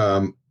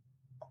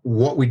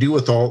 What we do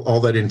with all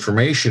that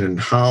information and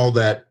how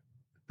that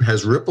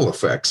has ripple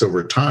effects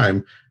over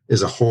time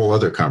is a whole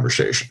other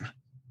conversation.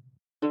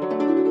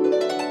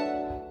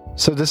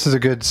 So this is a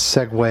good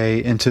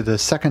segue into the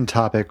second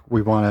topic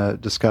we want to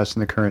discuss in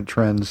the current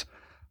trends,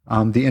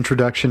 the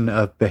introduction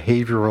of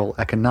behavioral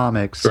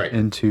economics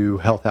into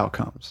health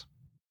outcomes.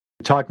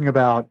 Talking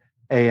about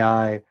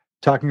AI,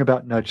 talking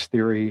about nudge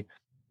theory,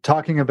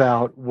 talking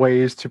about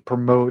ways to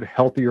promote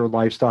healthier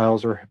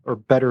lifestyles or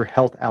better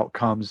health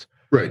outcomes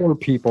for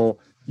people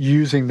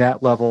using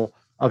that level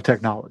of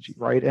technology,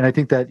 right? And I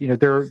think that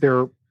there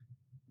are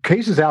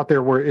cases out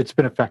there where it's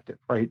been effective,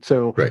 right?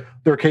 So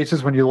there are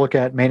cases when you look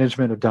at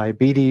management of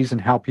diabetes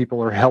and how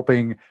people are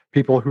helping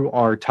people who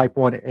are type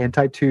 1 and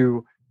type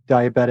 2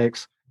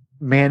 diabetics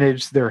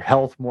manage their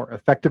health more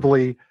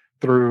effectively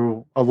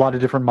through a lot of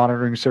different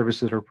monitoring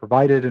services that are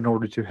provided in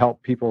order to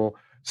help people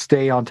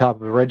stay on top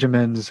of the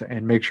regimens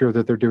and make sure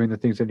that they're doing the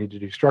things they need to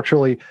do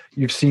structurally.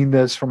 You've seen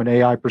this from an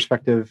AI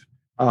perspective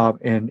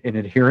in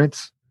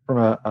adherence, from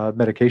a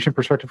medication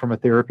perspective, from a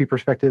therapy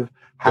perspective.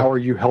 How are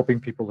you helping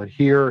people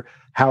adhere?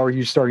 How are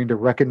you starting to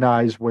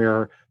recognize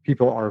where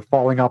people are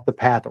falling off the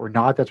path or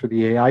not? That's where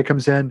the AI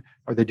comes in.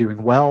 Are they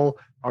doing well?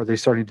 Are they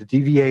starting to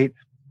deviate?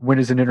 when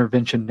is an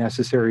intervention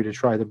necessary to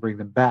try to bring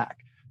them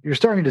back. You're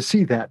starting to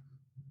see that.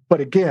 But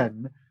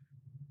again,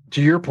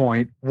 to your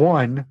point,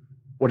 one,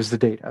 what is the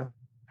data?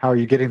 How are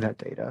you getting that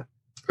data?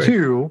 Right.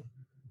 Two,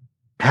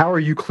 how are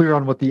you clear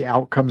on what the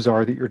outcomes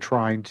are that you're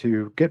trying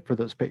to get for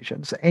those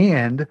patients?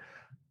 And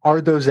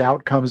are those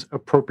outcomes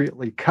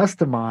appropriately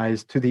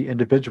customized to the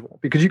individual?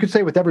 Because you could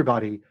say with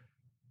everybody,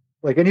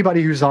 like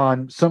anybody who's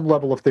on some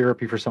level of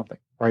therapy for something,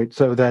 right?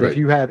 So that if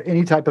you have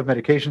any type of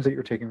medications that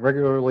you're taking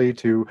regularly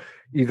to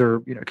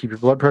either, keep your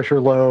blood pressure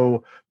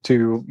low,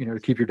 to,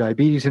 keep your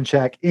diabetes in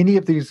check, any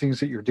of these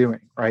things that you're doing,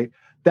 right?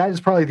 That is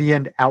probably the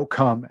end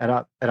outcome at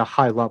a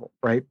high level,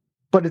 right?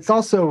 But it's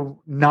also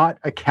not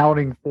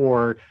accounting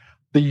for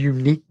the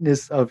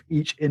uniqueness of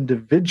each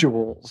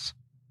individual's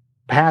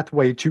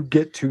pathway to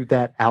get to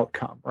that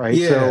outcome, right?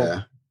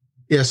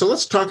 So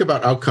let's talk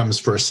about outcomes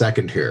for a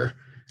second here.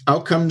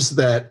 Outcomes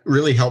that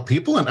really help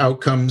people and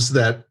outcomes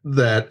that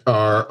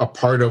are a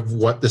part of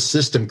what the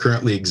system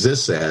currently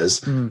exists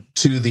as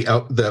to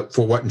the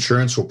for what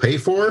insurance will pay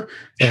for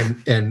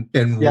and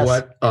yes.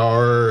 What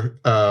are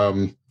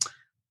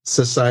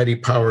society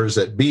powers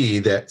that be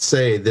that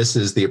say this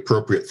is the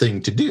appropriate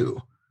thing to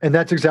do. And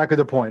that's exactly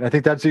the point. I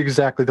think that's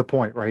exactly the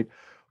point, right?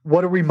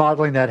 What are we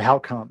modeling that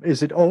outcome?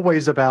 Is it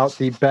always about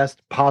the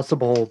best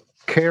possible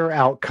care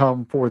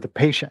outcome for the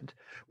patient?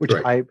 Which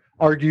I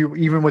argue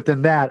even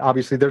within that,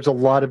 obviously, there's a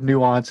lot of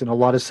nuance and a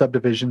lot of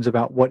subdivisions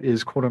about what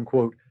is quote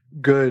unquote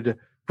good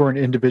for an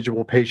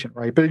individual patient,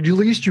 right? But at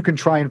least you can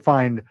try and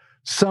find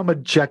some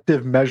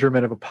objective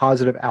measurement of a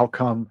positive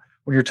outcome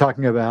when you're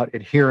talking about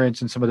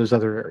adherence and some of those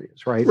other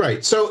areas, right?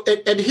 Right. So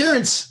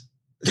adherence,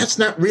 that's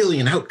not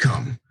really an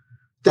outcome.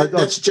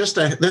 That's just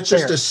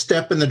a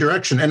step in the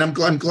direction. And I'm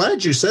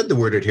glad you said the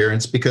word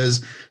adherence,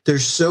 because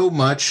there's so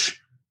much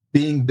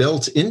being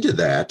built into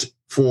that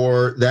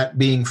for that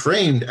being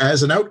framed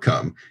as an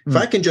outcome. If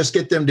I can just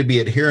get them to be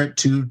adherent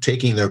to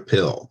taking their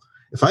pill,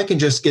 if I can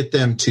just get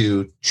them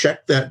to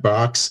check that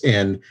box,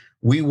 and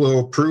we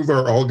will prove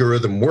our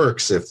algorithm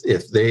works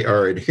if they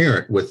are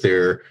adherent with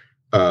their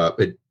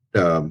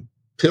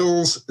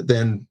pills,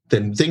 then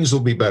things will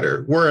be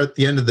better. Where at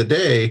the end of the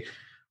day,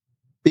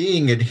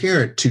 being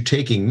adherent to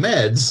taking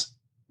meds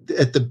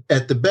at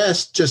the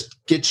best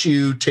just gets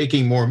you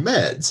taking more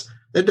meds.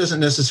 That doesn't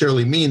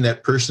necessarily mean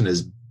that person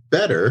is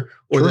better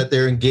or that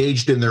they're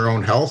engaged in their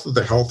own health or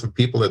the health of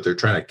people that they're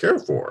trying to care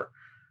for.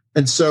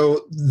 And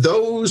so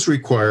those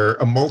require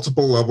a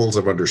multiple levels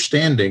of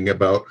understanding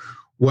about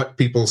what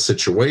people's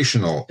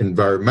situational,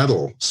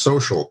 environmental,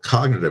 social,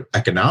 cognitive,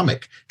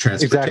 economic,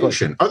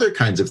 transportation, other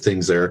kinds of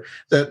things there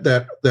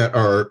that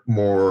are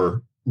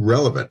more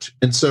relevant.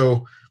 And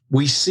so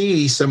we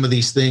see some of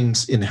these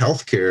things in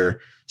healthcare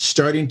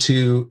starting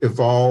to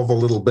evolve a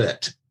little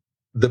bit.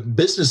 The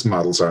business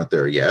models aren't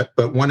there yet,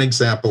 but one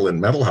example in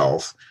mental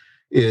health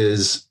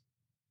is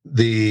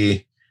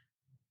the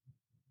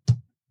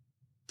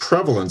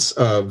prevalence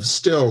of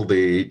still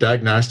the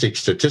Diagnostic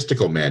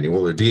Statistical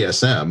Manual, or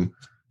DSM,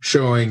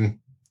 showing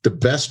the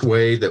best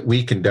way that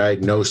we can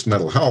diagnose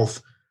mental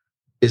health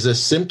is a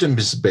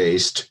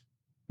symptoms-based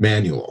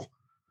manual.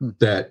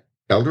 That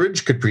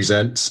Eldridge could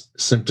present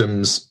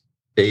symptoms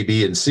A,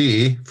 B, and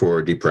C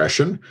for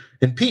depression,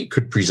 and Pete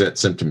could present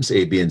symptoms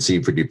A, B, and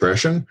C for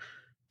depression.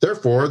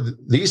 Therefore,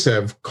 these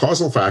have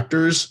causal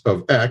factors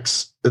of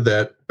X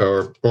that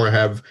or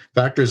have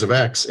factors of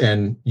X,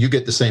 and you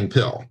get the same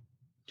pill.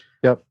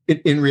 Yep.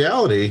 In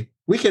reality,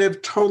 we could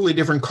have totally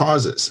different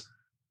causes.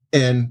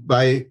 And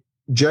by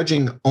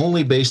judging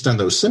only based on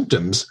those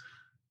symptoms,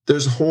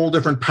 there's whole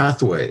different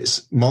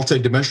pathways,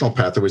 multidimensional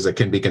pathways that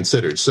can be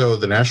considered. So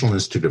the National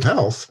Institute of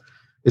Health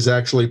is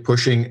actually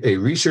pushing a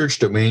research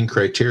domain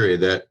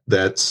criteria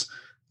that's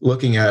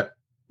looking at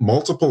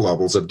multiple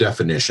levels of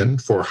definition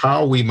for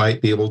how we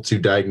might be able to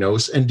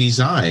diagnose and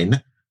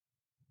design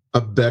a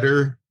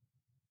better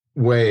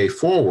way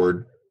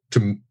forward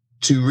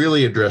to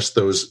really address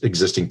those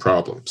existing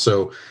problems.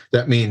 So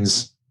that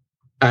means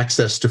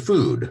access to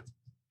food,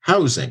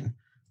 housing,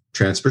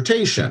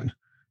 transportation.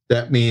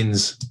 That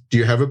means, do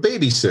you have a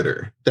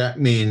babysitter? That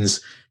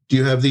means, do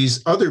you have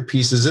these other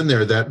pieces in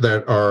there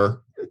that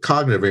are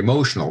cognitive,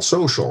 emotional,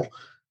 social,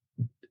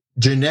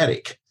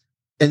 genetic?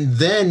 And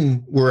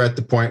then we're at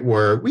the point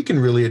where we can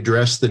really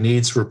address the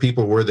needs for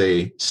people where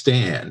they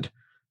stand.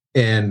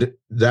 And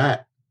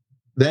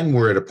then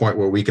we're at a point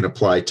where we can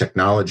apply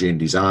technology and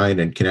design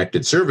and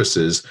connected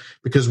services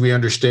because we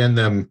understand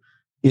them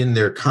in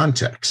their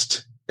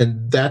context.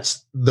 And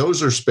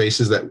those are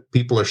spaces that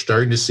people are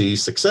starting to see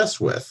success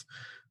with.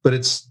 But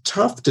it's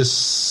tough to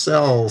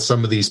sell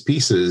some of these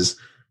pieces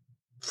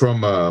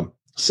from a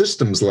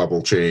systems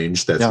level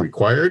change that's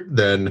required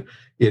than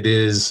it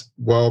is,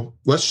 well,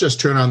 let's just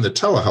turn on the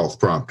telehealth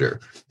prompter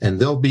and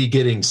they'll be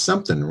getting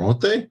something, won't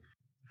they?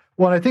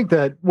 Well, I think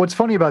that what's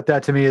funny about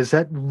that to me is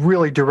that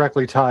really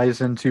directly ties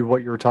into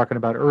what you were talking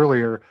about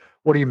earlier.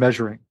 What are you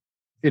measuring?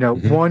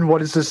 One,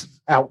 what is this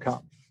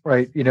outcome,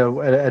 right? At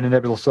an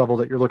nebulous level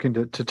that you're looking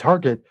to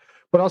target,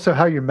 but also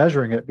how you're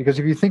measuring it. Because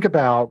if you think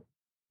about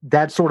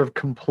that sort of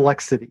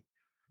complexity,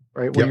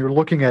 right? When you're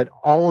looking at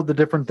all of the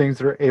different things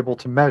that are able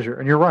to measure.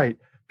 And you're right,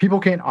 people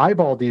can't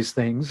eyeball these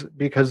things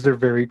because they're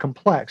very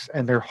complex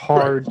and they're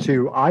hard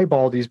to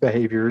eyeball these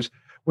behaviors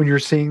when you're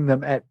seeing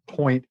them at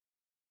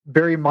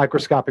very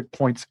microscopic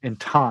points in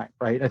time,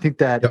 right? I think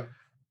that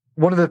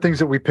one of the things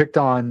that we picked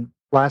on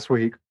last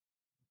week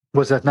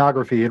was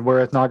ethnography and where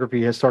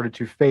ethnography has started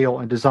to fail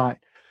in design.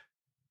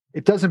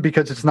 It doesn't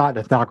because it's not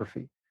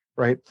ethnography,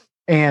 right?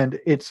 And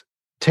it's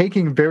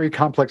taking very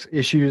complex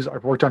issues.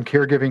 I've worked on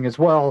caregiving as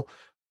well,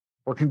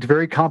 working to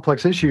very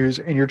complex issues,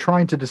 and you're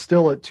trying to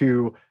distill it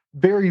to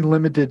very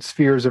limited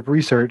spheres of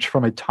research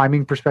from a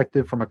timing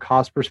perspective, from a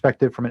cost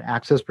perspective, from an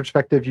access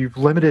perspective. You've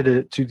limited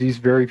it to these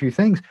very few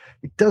things.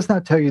 It does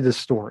not tell you the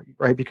story,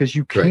 right? Because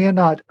you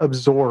cannot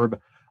absorb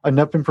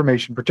enough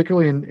information,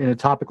 particularly in a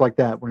topic like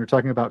that, when you're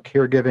talking about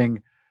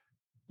caregiving.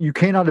 You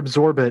cannot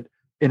absorb it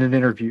in an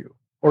interview,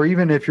 or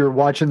even if you're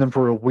watching them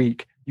for a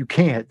week, you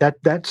can't.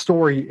 That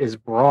story is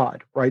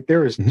broad, right?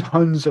 There is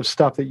tons of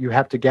stuff that you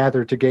have to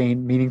gather to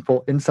gain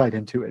meaningful insight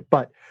into it.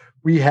 But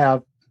we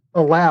have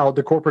allowed,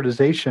 the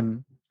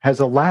corporatization has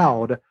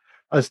allowed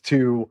us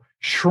to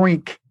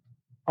shrink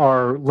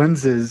our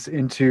lenses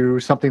into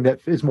something that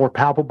is more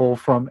palpable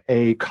from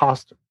a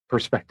cost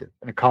perspective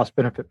and a cost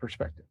benefit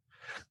perspective.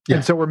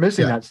 And so we're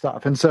missing that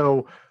stuff. And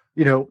so,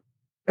 and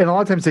a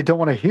lot of times they don't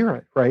want to hear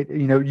it, right?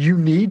 You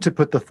need to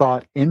put the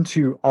thought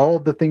into all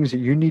of the things that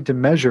you need to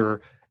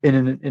measure in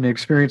an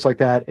experience like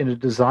that, in a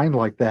design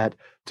like that,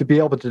 to be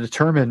able to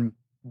determine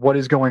what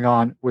is going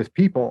on with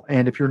people.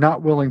 And if you're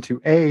not willing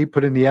to, A,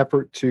 put in the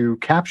effort to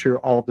capture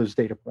all of those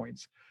data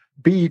points,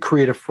 B,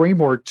 create a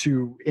framework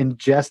to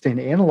ingest and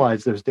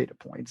analyze those data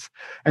points,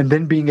 and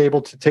then being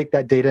able to take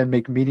that data and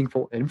make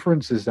meaningful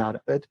inferences out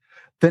of it,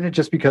 then it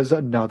just becomes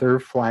another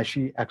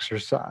flashy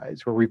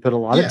exercise where we put a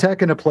lot of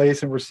tech into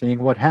place and we're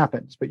seeing what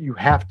happens. But you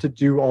have to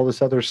do all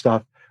this other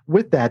stuff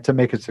with that to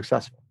make it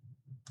successful.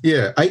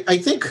 Yeah, I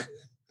think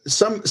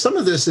some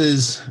of this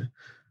is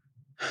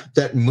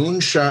that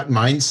moonshot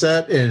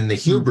mindset and the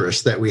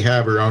hubris that we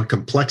have around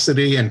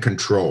complexity and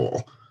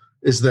control.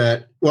 Is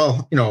that,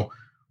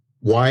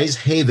 why is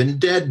Haven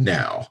dead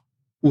now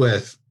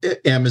with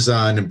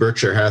Amazon and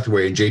Berkshire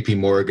Hathaway and JP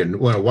Morgan?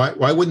 Well,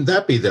 why wouldn't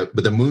that be the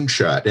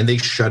moonshot? And they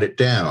shut it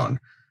down.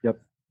 Yep.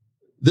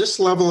 This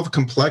level of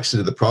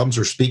complexity, the problems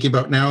we're speaking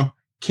about now,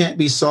 can't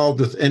be solved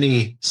with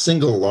any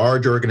single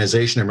large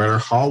organization, no matter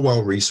how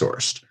well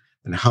resourced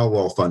and how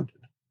well funded.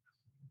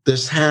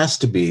 This has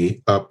to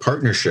be a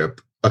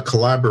partnership, a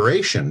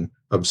collaboration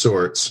of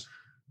sorts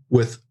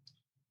with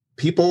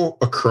people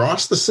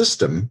across the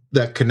system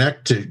that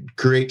connect to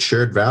create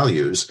shared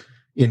values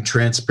in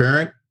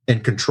transparent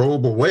and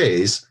controllable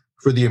ways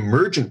for the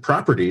emergent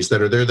properties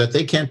that are there that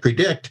they can't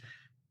predict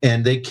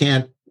and they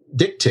can't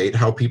dictate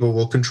how people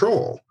will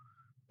control.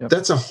 Yep.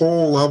 That's a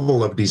whole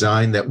level of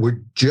design that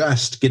we're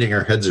just getting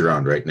our heads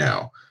around right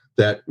now,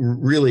 that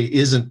really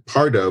isn't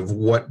part of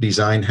what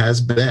design has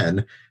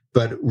been,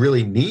 but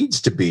really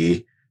needs to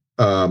be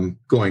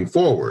going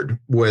forward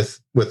with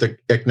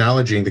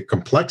acknowledging the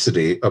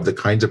complexity of the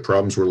kinds of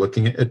problems we're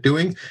looking at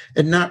doing,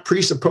 and not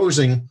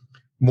presupposing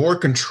more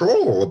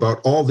control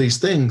about all these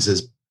things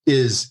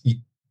is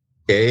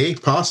A,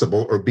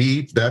 possible, or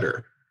B,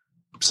 better.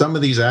 Some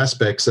of these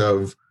aspects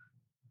of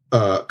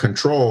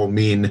control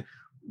mean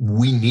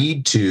we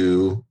need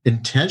to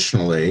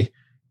intentionally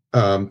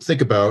think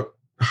about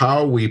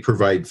how we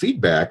provide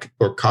feedback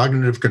or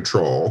cognitive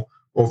control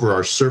over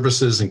our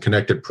services and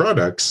connected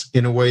products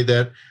in a way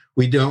that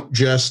we don't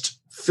just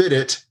fit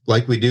it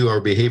like we do our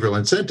behavioral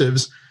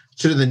incentives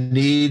to the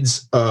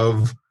needs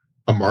of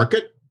a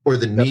market or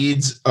the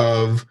needs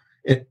of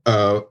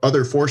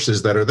other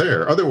forces that are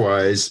there.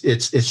 Otherwise,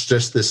 it's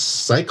just this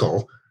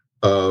cycle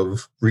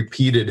of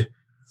repeated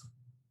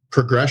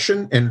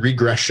progression and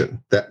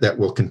regression that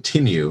will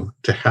continue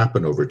to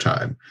happen over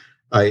time.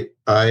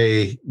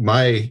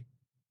 My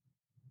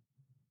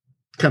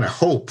kind of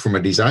hope from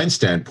a design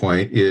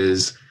standpoint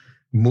is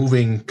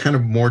moving kind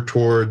of more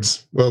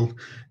towards,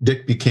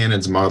 Dick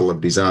Buchanan's model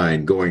of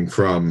design, going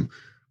from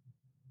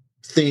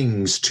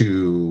things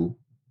to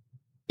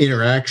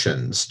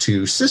interactions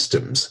to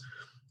systems.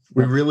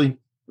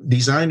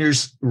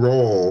 Designers'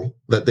 role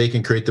that they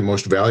can create the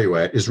most value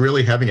at is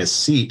really having a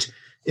seat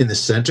in the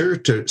center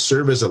to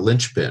serve as a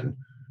linchpin,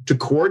 to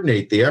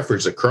coordinate the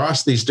efforts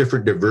across these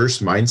different diverse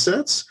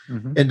mindsets,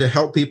 and to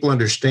help people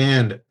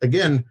understand,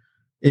 again,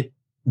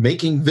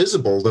 making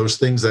visible those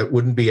things that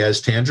wouldn't be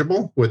as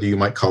tangible, whether you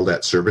might call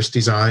that service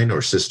design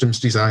or systems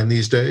design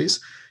these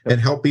days,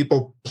 and help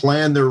people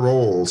plan their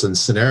roles and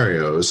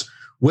scenarios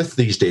with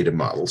these data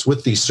models,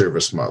 with these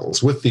service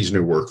models, with these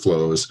new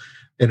workflows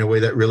in a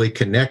way that really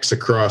connects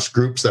across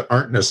groups that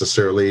aren't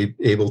necessarily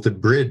able to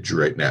bridge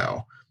right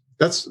now.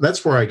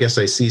 That's where I guess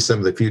I see some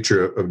of the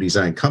future of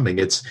design coming.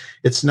 It's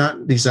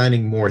not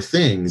designing more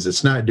things.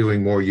 It's not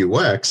doing more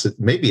UX.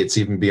 Maybe it's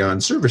even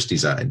beyond service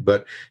design,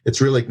 but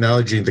it's really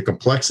acknowledging the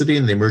complexity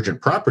and the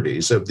emergent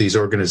properties of these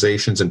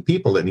organizations and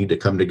people that need to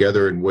come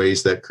together in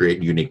ways that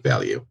create unique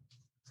value.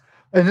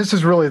 And this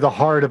is really the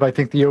heart of, I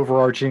think, the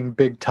overarching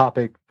big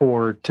topic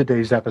for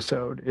today's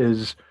episode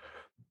is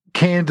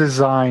can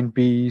design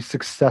be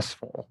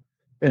successful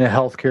in a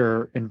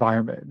healthcare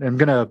environment? And I'm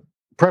going to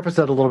preface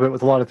that a little bit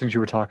with a lot of things you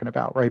were talking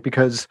about, right?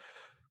 Because,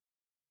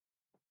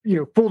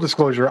 full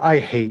disclosure, I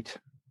hate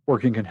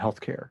working in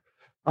healthcare.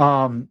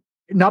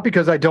 Not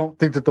because I don't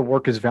think that the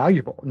work is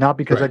valuable, not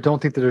because I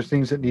don't think that there's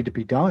things that need to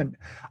be done.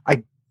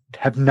 I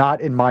have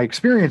not, in my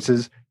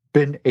experiences,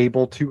 been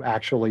able to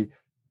actually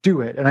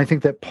do it. And I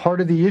think that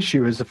part of the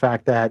issue is the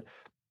fact that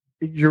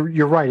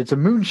you're right. It's a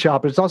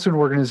moonshot, but it's also an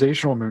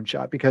organizational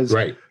moonshot because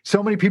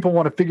so many people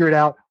want to figure it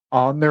out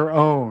on their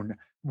own.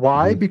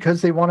 Why?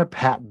 Because they want to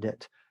patent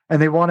it and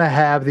they want to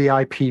have the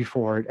IP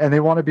for it and they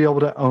want to be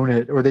able to own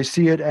it, or they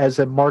see it as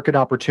a market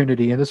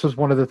opportunity. And this was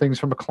one of the things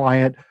from a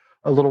client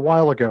a little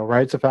while ago,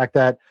 right? It's the fact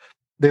that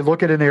they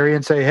look at an area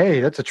and say,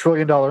 hey, that's $1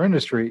 trillion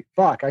industry.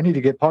 Fuck, I need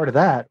to get part of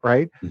that,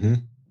 right?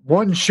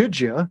 One, should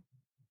you?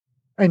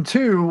 And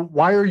two,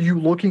 why are you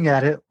looking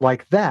at it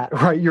like that,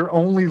 right? You're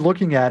only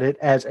looking at it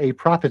as a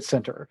profit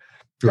center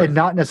and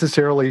not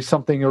necessarily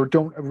something, or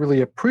don't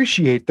really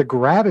appreciate the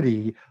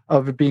gravity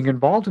of being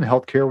involved in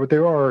healthcare, where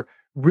there are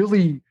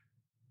really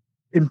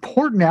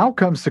important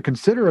outcomes to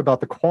consider about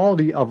the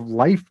quality of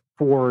life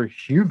for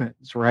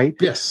humans, right?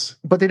 Yes.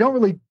 But they don't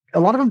really,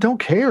 a lot of them don't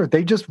care.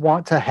 They just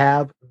want to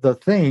have the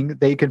thing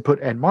they can put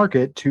and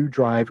market to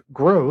drive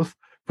growth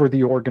for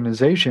the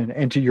organization.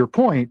 And to your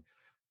point,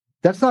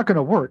 that's not going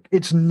to work.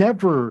 It's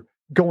never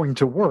going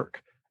to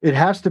work. It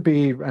has to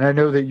be, and I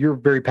know that you're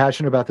very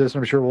passionate about this,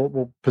 and I'm sure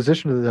we'll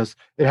position to this.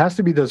 It has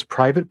to be those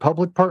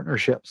private-public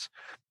partnerships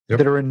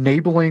that are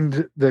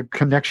enabling the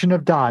connection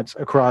of dots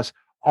across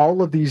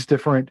all of these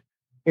different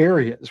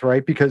areas,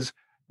 right? Because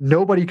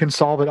nobody can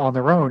solve it on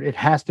their own. It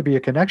has to be a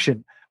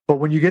connection. But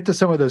when you get to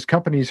some of those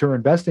companies who are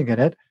investing in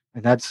it,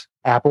 and that's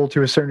Apple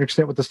to a certain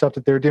extent with the stuff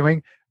that they're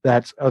doing,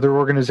 that's other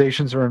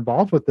organizations are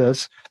involved with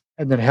this,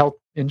 and then health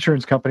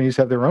insurance companies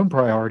have their own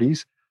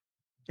priorities.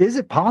 Is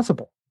it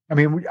possible? I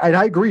mean,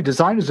 I agree.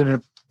 Design is in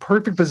a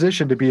perfect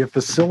position to be a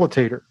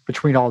facilitator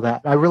between all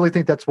that. I really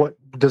think that's what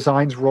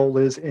design's role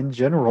is in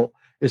general,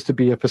 is to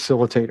be a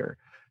facilitator.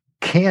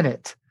 Can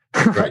it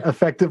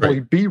effectively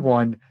be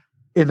one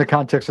in the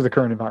context of the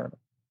current environment?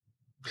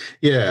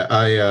 Yeah,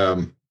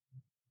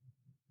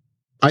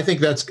 I think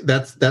that's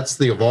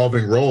the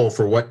evolving role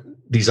for what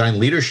design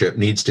leadership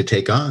needs to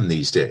take on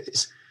these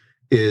days,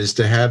 is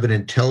to have an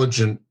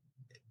intelligent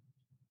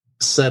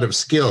set of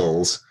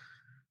skills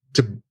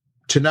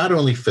to not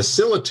only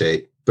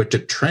facilitate, but to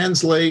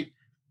translate,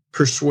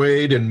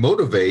 persuade, and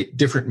motivate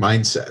different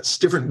mindsets,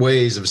 different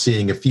ways of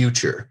seeing a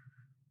future.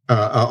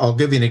 I'll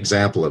give you an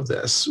example of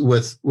this.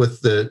 With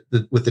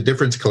the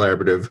Difference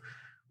Collaborative,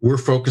 we're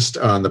focused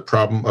on the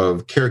problem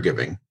of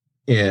caregiving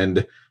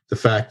and the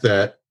fact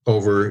that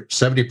over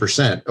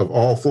 70% of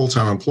all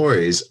full-time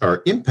employees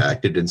are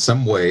impacted in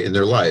some way in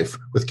their life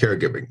with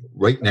caregiving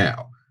right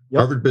now.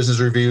 Harvard Business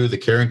Review, the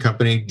Caring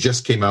Company,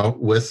 just came out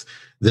with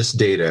this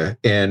data,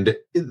 and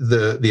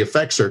the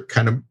effects are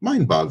kind of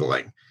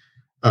mind-boggling.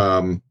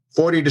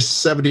 40 to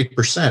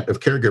 70% of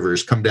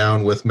caregivers come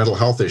down with mental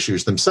health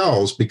issues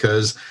themselves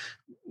because,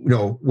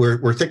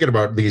 we're thinking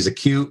about these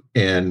acute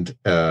and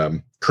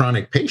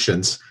chronic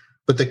patients,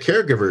 but the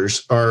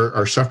caregivers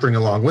are suffering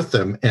along with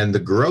them. And the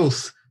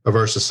growth of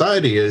our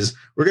society is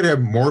we're going to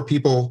have more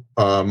people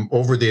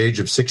over the age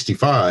of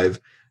 65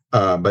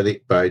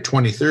 by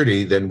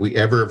 2030 than we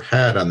ever have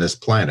had on this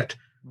planet.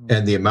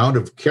 And the amount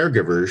of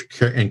caregivers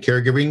and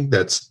caregiving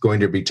that's going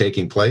to be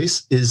taking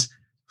place is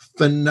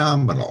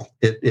phenomenal.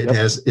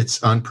 It's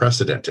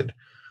unprecedented.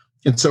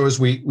 And so as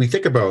we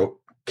think about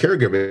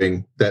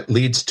caregiving that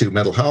leads to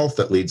mental health,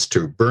 that leads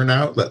to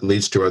burnout, that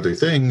leads to other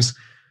things,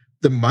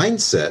 the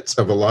mindsets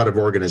of a lot of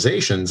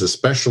organizations,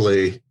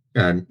 especially,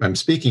 I'm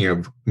speaking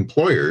of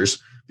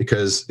employers,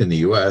 because in the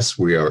US,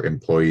 we are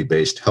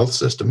employee-based health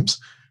systems.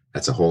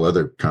 That's a whole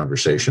other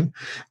conversation,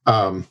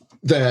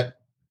 that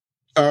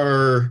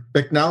are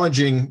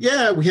acknowledging,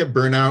 we have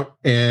burnout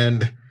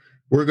and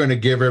we're going to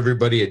give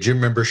everybody a gym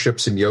membership,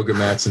 some yoga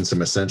mats, and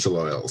some essential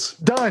oils.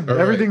 Done.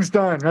 Everything's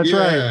done. That's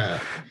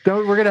right.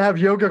 We're going to have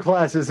yoga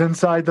classes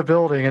inside the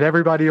building and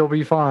everybody will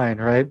be fine,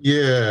 right?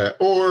 Yeah.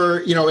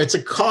 Or, it's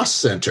a cost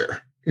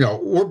center.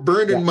 We're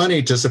burning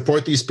money to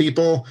support these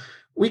people.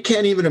 We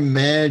can't even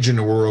imagine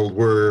a world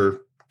where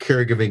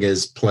caregiving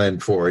is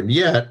planned for. And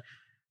yet,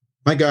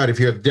 my God,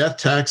 if you have death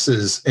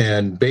taxes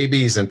and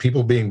babies and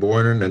people being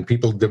born and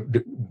people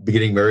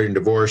getting married and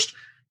divorced,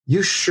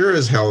 you sure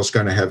as hell is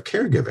going to have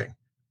caregiving.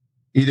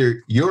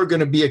 Either you're going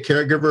to be a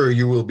caregiver or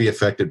you will be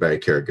affected by a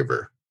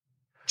caregiver,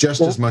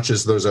 just as much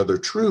as those other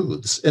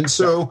truths. And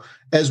so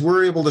as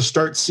we're able to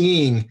start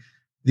seeing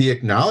the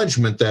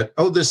acknowledgement that,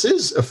 this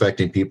is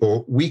affecting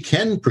people, we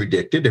can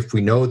predict it if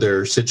we know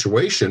their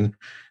situation,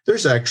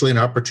 there's actually an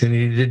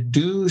opportunity to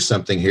do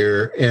something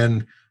here.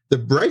 And the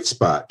bright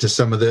spot to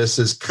some of this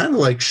is kind of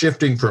like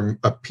shifting from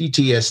a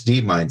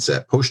PTSD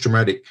mindset,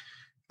 post-traumatic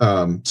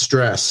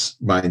stress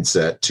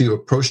mindset, to a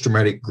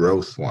post-traumatic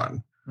growth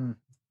one.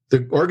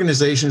 The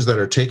organizations that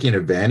are taking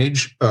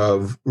advantage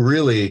of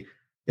really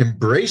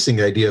embracing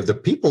the idea of the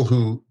people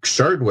who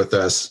started with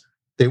us,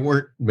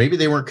 maybe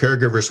they weren't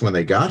caregivers when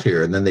they got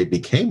here, and then they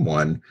became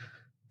one.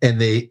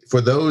 And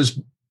for those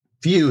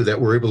few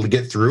that were able to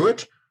get through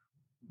it,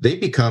 they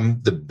become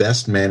the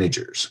best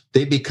managers.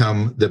 They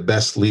become the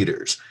best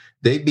leaders.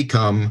 They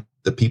become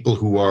the people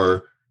who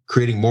are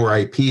creating more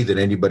IP than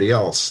anybody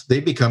else. They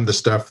become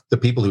the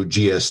people who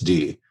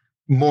GSD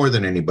more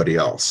than anybody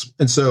else.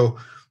 And so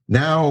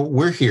now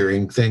we're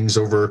hearing things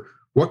over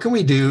what can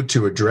we do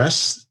to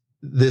address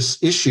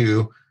this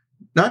issue,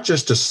 not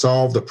just to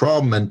solve the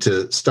problem and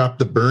to stop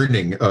the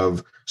burning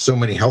of so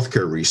many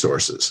healthcare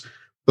resources,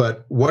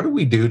 but what do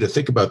we do to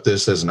think about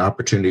this as an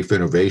opportunity for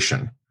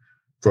innovation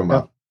from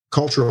a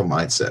cultural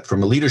mindset,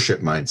 from a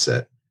leadership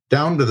mindset,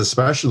 down to the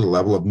special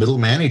level of middle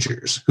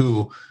managers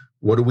who,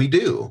 what do we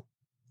do?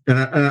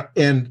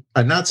 And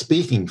I'm not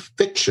speaking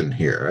fiction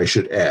here, I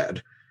should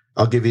add.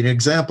 I'll give you an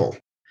example.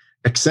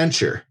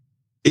 Accenture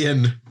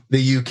in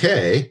the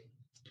UK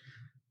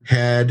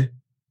had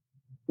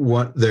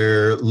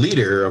their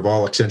leader of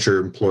all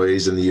Accenture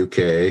employees in the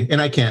UK,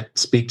 and I can't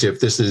speak to if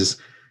this is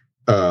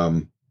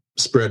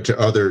spread to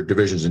other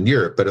divisions in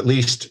Europe, but at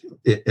least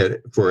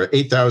for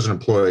 8,000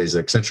 employees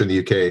at Accenture in the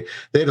UK,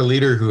 they had a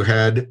leader who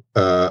had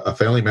a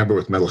family member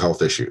with mental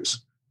health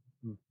issues,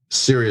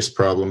 serious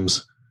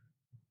problems.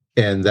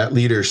 And that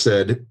leader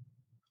said,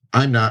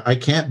 I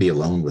can't be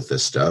alone with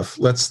this stuff.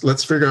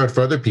 Let's figure out if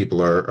other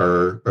people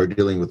are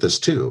dealing with this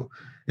too.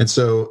 And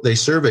so they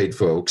surveyed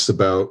folks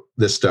about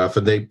this stuff,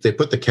 and they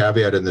put the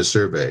caveat in the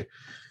survey.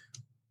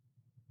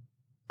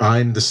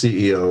 I'm the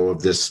CEO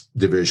of this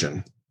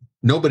division.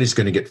 Nobody's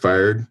going to get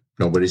fired.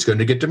 Nobody's going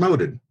to get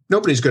demoted.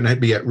 Nobody's going to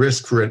be at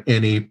risk for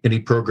any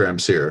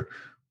programs here.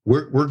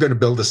 We're going to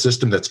build a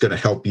system that's going to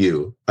help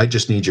you. I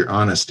just need your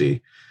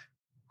honesty.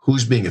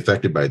 Who's being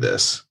affected by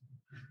this?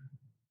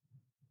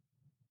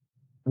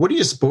 What do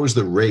you suppose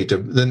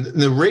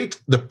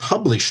the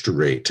published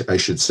rate, I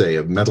should say,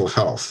 of mental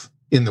health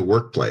in the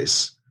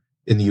workplace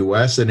in the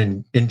US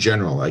and in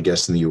general, I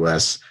guess in the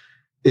US,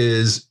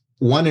 is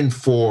 1 in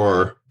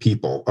 4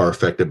 people are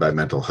affected by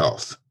mental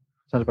health.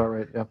 Sounds about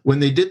right, yeah. When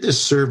they did this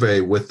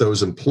survey with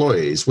those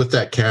employees, with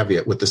that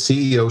caveat, with the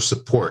CEO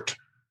support,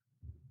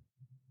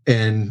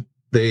 and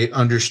they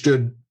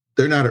understood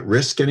they're not at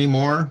risk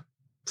anymore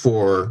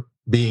for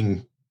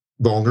being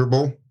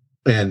vulnerable,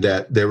 and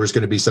that there was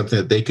going to be something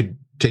that they could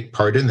take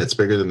part in that's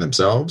bigger than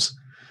themselves,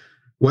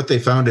 what they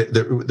found,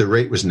 the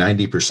rate was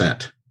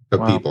 90%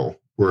 of people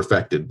were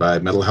affected by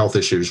mental health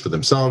issues for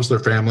themselves, their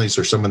families,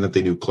 or someone that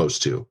they knew close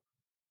to.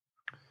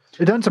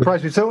 It doesn't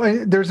surprise me.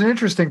 So there's an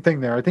interesting thing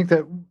there. I think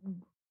that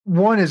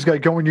one is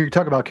like when you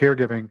talk about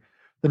caregiving,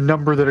 the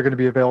number that are going to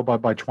be available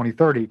by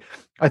 2030.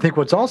 I think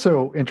what's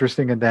also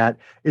interesting in that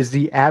is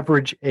the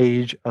average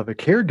age of a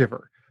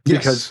caregiver. Yes.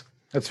 Because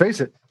let's face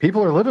it,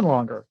 people are living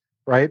longer,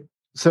 right?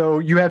 So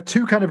you have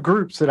two kind of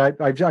groups that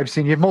I've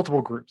seen. You have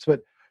multiple groups,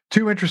 but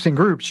two interesting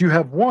groups. You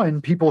have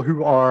one, people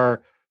who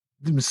are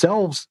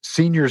themselves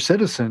senior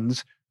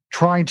citizens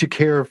trying to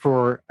care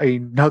for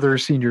another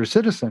senior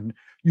citizen.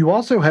 You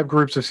also have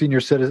groups of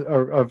senior citizens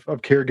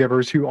of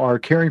caregivers who are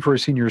caring for a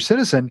senior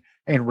citizen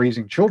and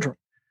raising children,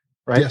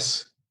 right?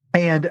 Yes.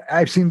 And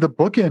I've seen the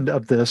bookend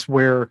of this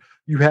where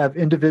you have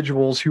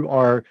individuals who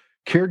are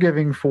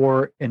caregiving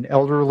for an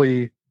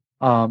elderly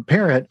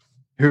parent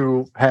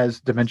who has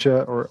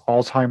dementia or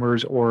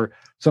Alzheimer's or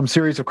some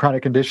series of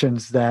chronic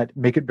conditions that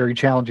make it very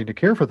challenging to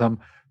care for them,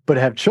 but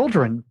have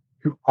children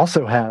who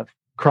also have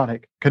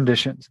chronic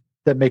conditions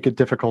that make it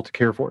difficult to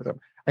care for them.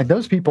 And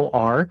those people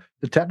are,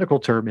 the technical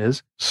term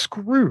is,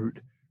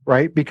 screwed,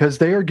 right? Because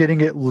they are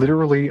getting it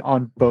literally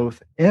on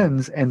both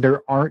ends, and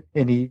there aren't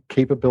any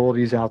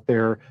capabilities out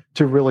there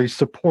to really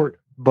support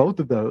both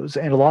of those.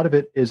 And a lot of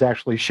it is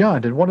actually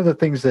shunned. And one of the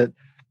things that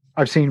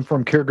I've seen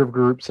from caregiver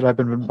groups that I've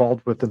been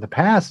involved with in the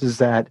past is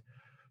that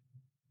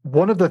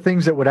one of the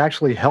things that would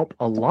actually help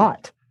a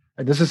lot,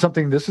 and this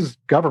is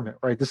government,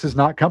 right? This is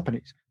not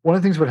companies. One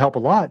of the things that would help a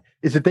lot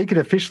is that they could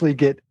officially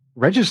get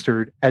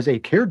registered as a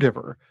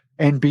caregiver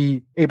and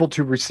be able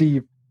to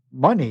receive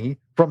money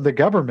from the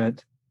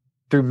government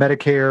through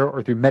Medicare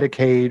or through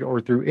Medicaid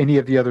or through any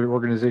of the other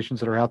organizations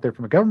that are out there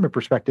from a government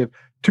perspective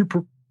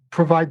to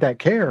provide that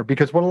care.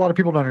 Because what a lot of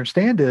people don't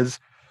understand is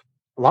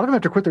a lot of them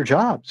have to quit their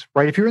jobs,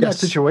 right? If you're in that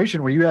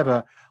situation where you have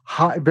a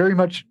very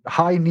much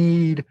high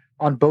need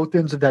on both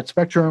ends of that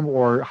spectrum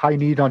or high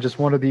need on just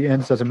one of the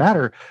ends, doesn't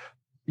matter,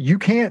 you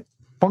can't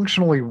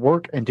functionally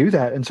work and do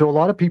that. And so a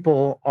lot of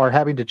people are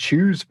having to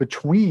choose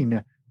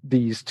between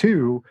these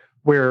two,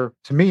 where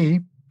to me,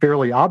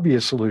 fairly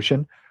obvious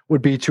solution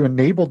would be to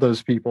enable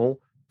those people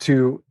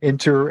to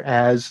enter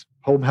as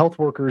home health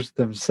workers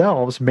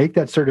themselves, make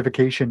that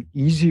certification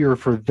easier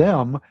for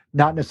them,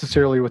 not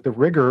necessarily with the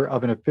rigor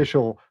of an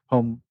official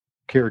home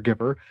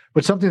caregiver,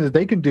 but something that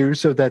they can do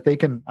so that they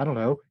can,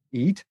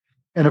 eat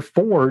and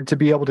afford to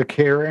be able to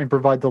care and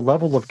provide the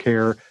level of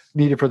care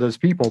needed for those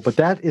people. But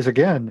that is,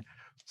 again,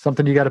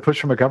 something you got to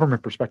push from a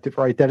government perspective,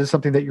 right? That is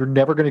something that you're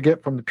never going to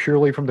get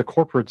purely from the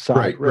corporate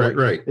side.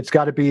 Right. It's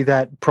got to be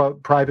that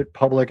private,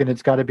 public, and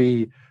it's got to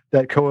be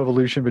that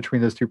coevolution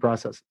between those two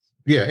processes.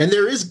 Yeah, and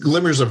there is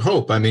glimmers of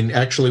hope. I mean,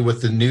 actually,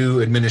 with the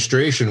new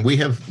administration, we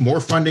have more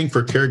funding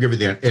for caregiving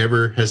than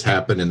ever has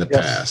happened in the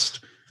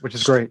past. Which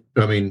is great.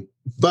 I mean,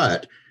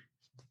 but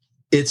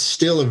it's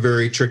still a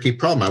very tricky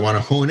problem. I want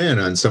to hone in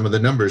on some of the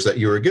numbers that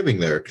you were giving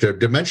there to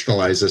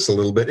dimensionalize this a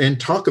little bit and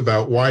talk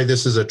about why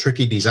this is a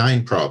tricky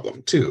design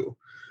problem, too.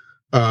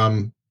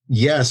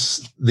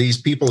 Yes,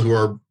 these people who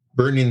are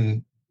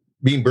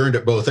being burned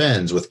at both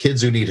ends with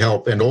kids who need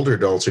help and older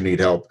adults who need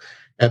help.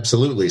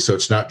 Absolutely. So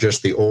it's not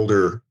just the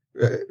older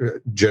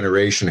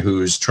generation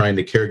who's trying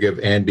to caregive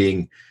and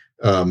being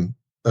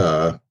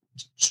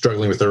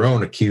struggling with their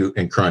own acute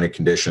and chronic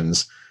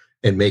conditions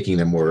and making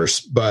them worse,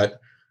 but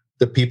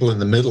the people in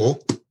the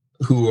middle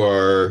who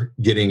are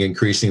getting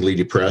increasingly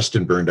depressed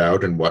and burned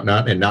out and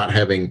whatnot, and not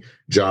having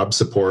job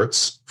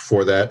supports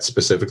for that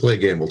specifically.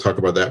 Again, we'll talk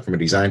about that from a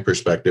design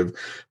perspective,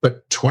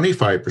 but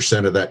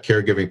 25% of that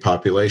caregiving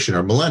population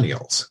are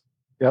millennials.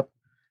 Yep.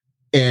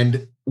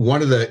 And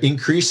one of the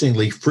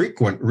increasingly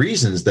frequent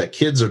reasons that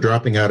kids are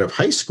dropping out of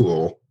high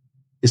school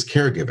is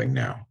caregiving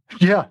now.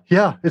 Yeah,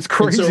 it's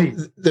crazy. And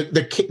so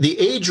the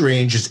age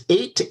range is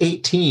 8 to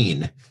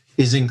 18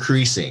 is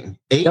increasing,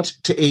 8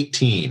 to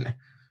 18.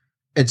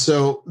 And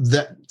so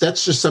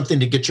that's just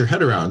something to get your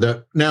head around.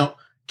 Now,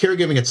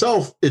 caregiving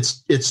itself,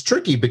 it's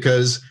tricky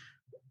because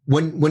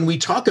when we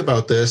talk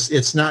about this,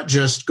 it's not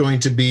just going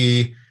to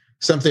be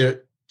something that's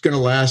going to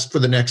last for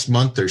the next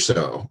month or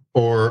so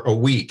or a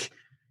week.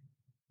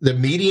 The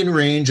median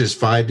range is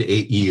 5 to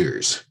 8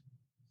 years,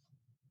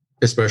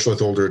 especially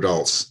with older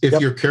adults.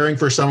 If you're caring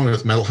for someone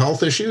with mental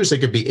health issues, it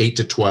could be 8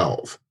 to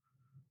 12.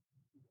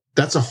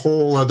 That's a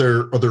whole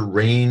other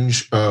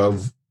range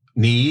of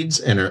needs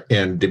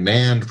and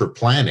demand for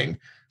planning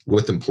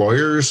with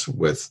employers,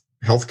 with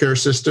healthcare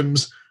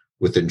systems,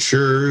 with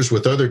insurers,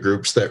 with other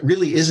groups that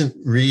really isn't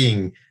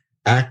being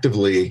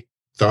actively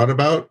thought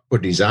about or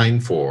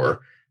designed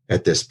for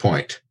at this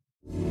point.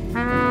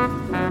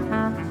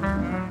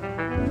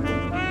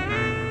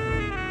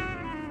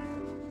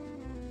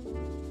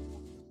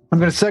 I'm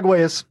going to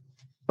segue us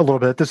a little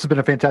bit. This has been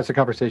a fantastic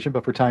conversation,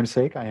 but for time's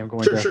sake, I am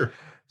going to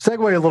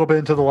segue a little bit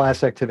into the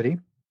last activity.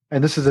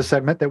 And this is a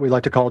segment that we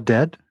like to call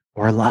Dead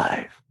or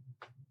Alive.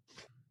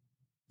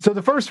 So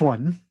the first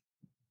one,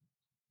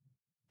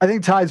 I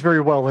think, ties very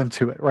well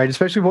into it, right?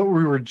 Especially what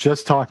we were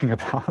just talking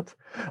about.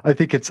 I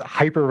think it's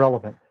hyper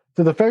relevant.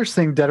 So the first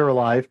thing, Dead or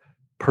Alive,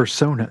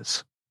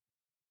 personas.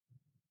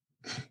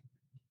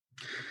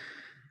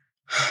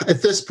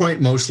 At this point,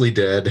 mostly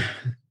dead,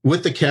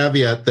 with the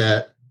caveat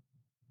that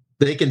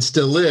they can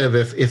still live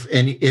if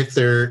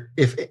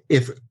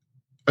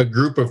a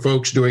group of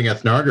folks doing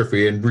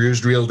ethnography and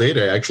used real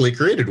data actually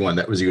created one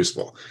that was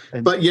useful.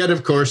 But yet,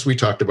 of course, we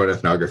talked about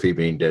ethnography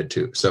being dead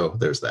too. So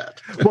there's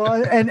that.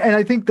 Well, and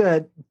I think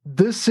that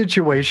this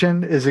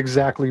situation is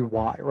exactly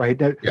why, right?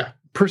 Now,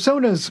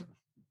 personas,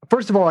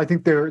 first of all, I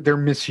think they're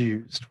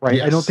misused, right?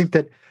 Yes. I don't think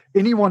that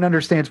anyone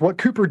understands what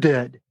Cooper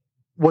did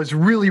was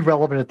really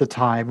relevant at the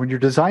time when you're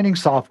designing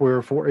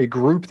software for a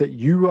group that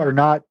you are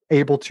not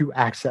able to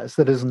access,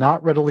 that is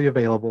not readily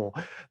available,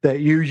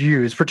 that you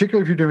use,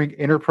 particularly if you're doing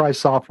enterprise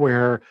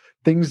software,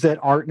 things that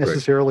aren't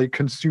necessarily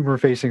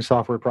consumer-facing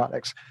software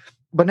products.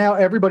 But now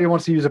everybody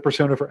wants to use a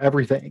persona for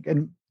everything.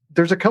 And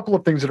there's a couple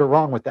of things that are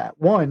wrong with that.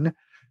 One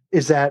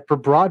is that for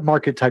broad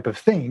market type of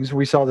things,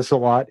 we saw this a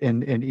lot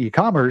in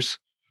e-commerce,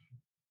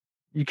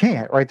 you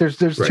can't, right? There's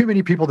too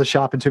many people to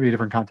shop in too many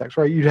different contexts,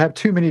 right? You'd have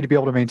too many to be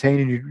able to maintain,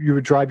 and you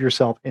would drive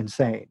yourself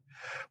insane.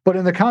 But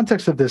in the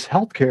context of this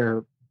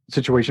healthcare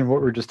situation,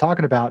 what we were just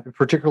talking about,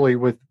 particularly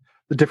with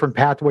the different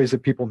pathways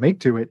that people make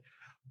to it,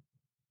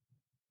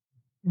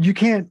 you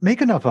can't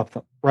make enough of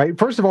them, right?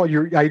 First of all,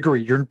 I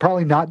agree. You're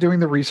probably not doing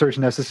the research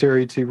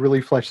necessary to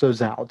really flesh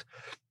those out.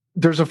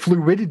 There's a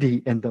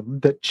fluidity in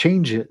them that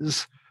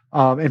changes.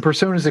 And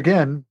personas,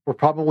 again, were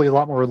probably a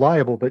lot more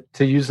reliable, but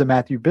to use the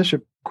Matthew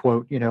Bishop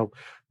quote,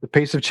 the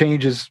pace of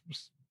change is,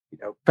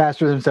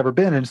 faster than it's ever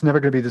been, and it's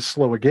never going to be this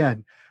slow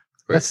again.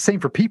 Right. That's the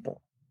same for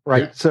people,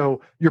 right? Yeah.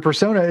 So your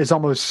persona is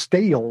almost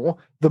stale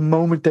the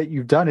moment that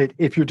you've done it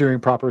if you're doing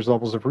proper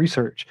levels of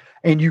research.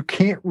 And you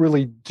can't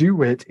really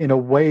do it in a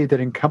way that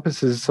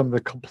encompasses some of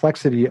the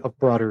complexity of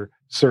broader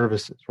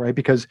services, right?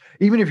 Because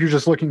even if you're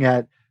just looking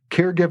at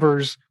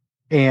caregivers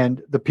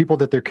and the people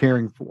that they're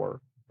caring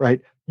for,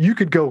 right? You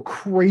could go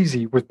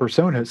crazy with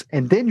personas,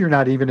 and then you're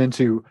not even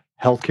into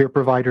healthcare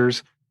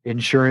providers,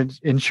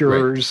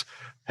 insurers,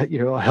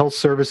 health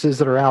services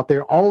that are out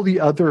there, all the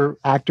other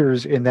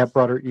actors in that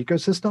broader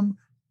ecosystem.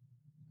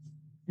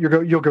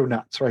 You'll go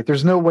nuts, right?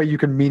 There's no way you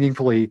can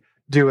meaningfully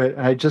do it.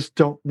 And I just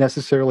don't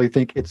necessarily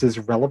think it's as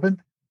relevant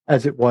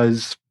as it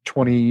was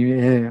 20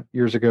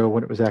 years ago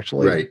when it was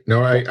actually. Right.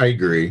 No, I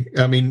agree.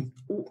 I mean,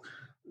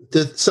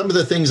 some of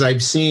the things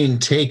I've seen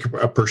take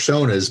a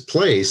persona's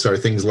place are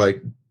things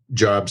like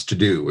jobs to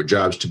do or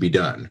jobs to be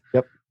done.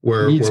 Yep.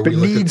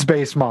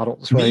 Needs-based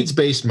models, right?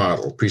 Needs-based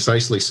model,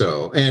 precisely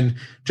so. And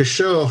to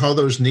show how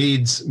those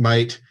needs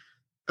might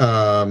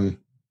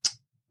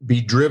be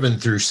driven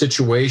through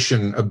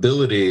situation,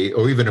 ability,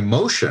 or even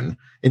emotion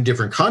in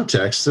different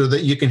contexts, so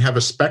that you can have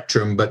a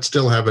spectrum, but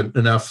still have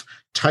enough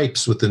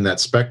types within that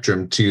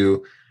spectrum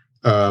to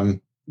have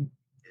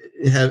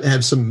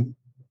some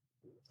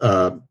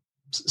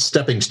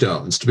stepping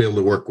stones to be able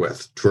to work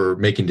with for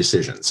making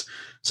decisions.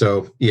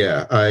 So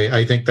yeah,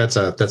 I think that's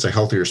a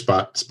healthier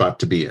spot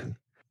to be in.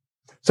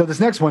 So this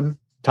next one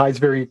ties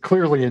very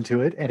clearly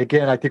into it. And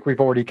again, I think we've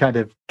already kind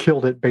of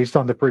killed it based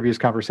on the previous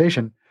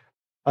conversation.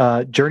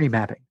 Journey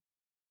mapping.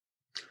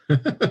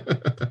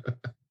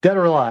 Dead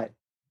or alive?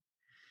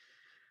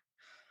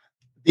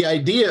 The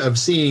idea of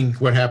seeing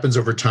what happens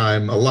over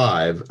time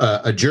alive,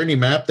 a journey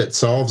map that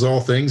solves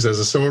all things as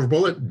a silver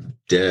bullet,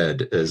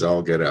 dead as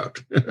all get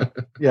out.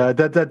 Yeah,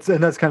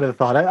 that's kind of the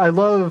thought. I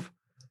love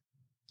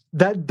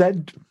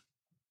that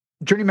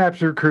journey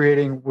maps are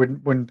creating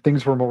when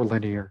things were more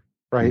linear,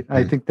 right? Mm-hmm.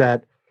 I think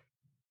that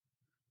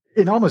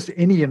in almost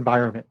any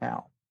environment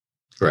now,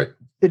 right,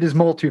 it is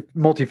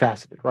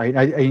multifaceted, right?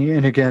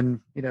 And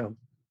again,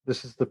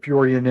 this is the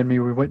Furian in me.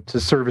 We went to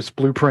service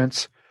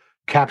blueprints,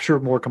 capture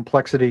more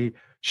complexity,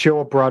 show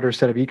a broader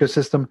set of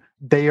ecosystem.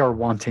 They are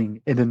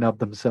wanting in and of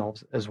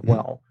themselves as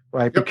well,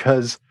 right? Yep.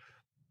 Because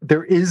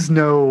there is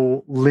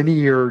no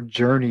linear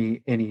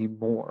journey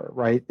anymore,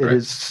 right? It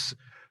is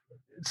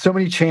so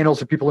many channels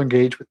that people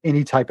engage with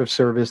any type of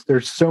service.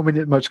 There's so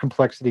much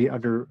complexity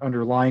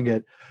underlying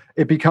it.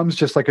 It becomes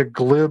just like a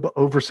glib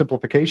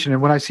oversimplification.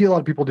 And when I see a lot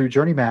of people do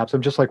journey maps,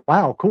 I'm just like,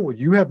 wow, cool.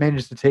 You have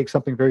managed to take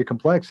something very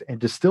complex and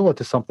distill it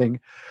to something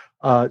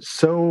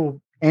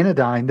so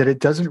anodyne that it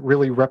doesn't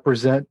really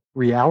represent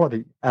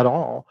reality at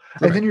all.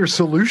 Right. And then you're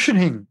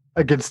solutioning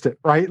against it,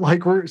 right?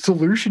 Like we're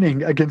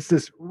solutioning against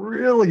this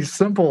really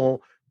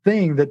simple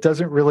thing that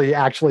doesn't really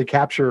actually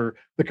capture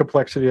the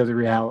complexity of the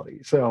reality.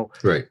 So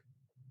right.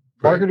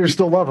 Marketers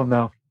still love them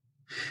though.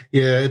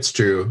 Yeah, it's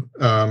true.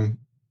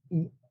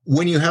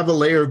 When you have a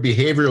layer of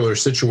behavioral or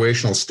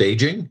situational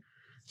staging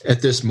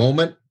at this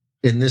moment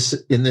in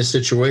this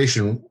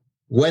situation,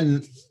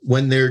 when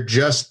they're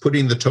just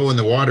putting the toe in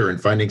the water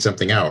and finding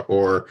something out,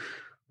 or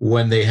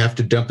when they have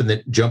to jump in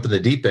the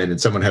deep end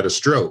and someone had a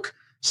stroke,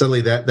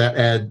 suddenly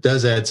that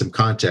does add some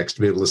context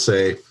to be able to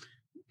say,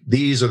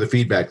 these are the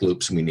feedback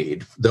loops we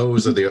need.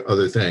 Those are the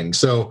other things.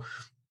 So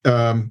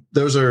they're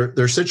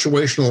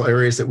situational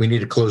areas that we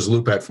need to close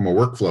loop at from a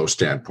workflow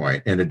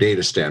standpoint and a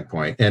data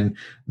standpoint. And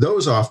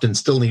those often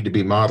still need to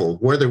be modeled.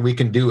 Whether we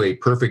can do a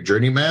perfect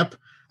journey map,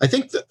 I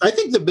think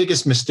the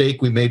biggest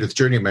mistake we made with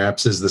journey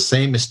maps is the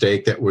same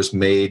mistake that was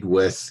made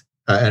with,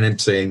 and I'm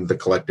saying the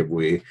collective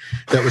we,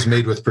 that was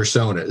made with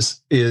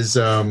personas, is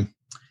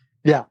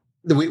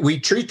we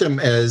treat them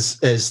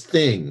as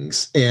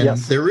things, and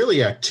they're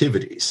really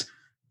activities.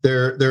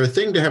 They're a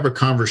thing to have a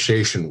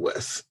conversation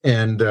with.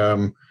 And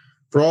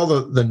for all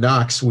the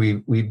knocks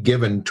we've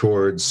given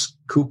towards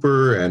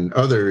Cooper and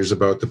others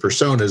about the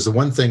personas, the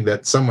one thing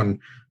that someone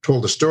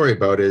told a story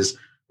about is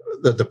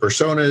that the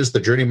personas, the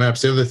journey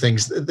maps, the other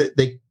things,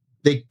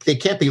 they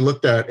can't be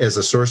looked at as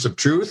a source of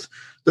truth.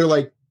 They're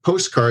like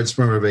postcards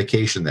from a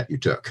vacation that you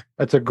took.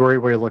 That's a great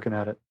way of looking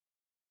at it.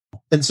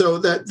 And so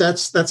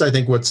that's I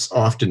think what's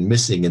often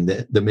missing in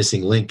the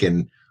missing link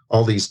in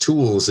all these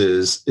tools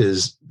is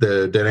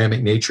the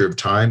dynamic nature of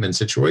time and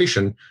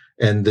situation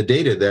and the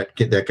data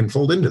that can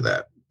fold into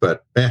that.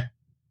 But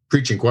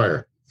preaching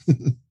choir.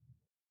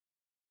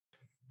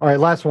 All right,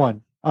 last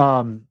one.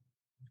 And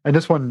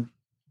this one,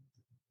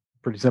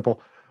 pretty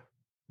simple.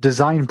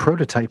 Design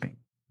prototyping.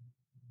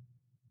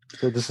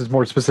 So this is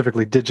more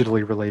specifically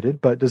digitally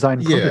related, but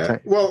design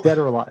prototyping. Well, dead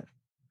or alive?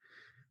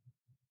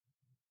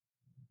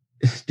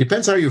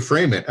 Depends how you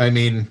frame it. I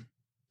mean,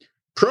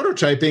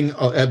 prototyping,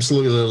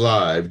 absolutely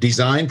alive.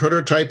 Design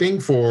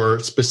prototyping for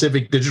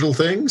specific digital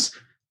things,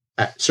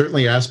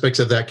 certainly aspects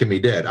of that can be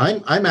dead.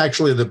 I'm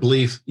actually of the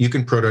belief you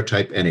can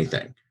prototype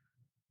anything.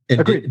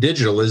 And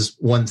digital is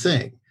one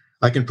thing.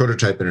 I can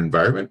prototype an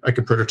environment. I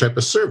can prototype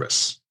a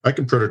service. I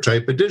can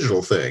prototype a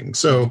digital thing.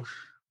 So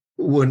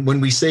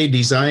when we say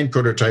design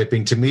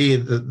prototyping, to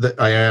me,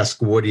 I ask,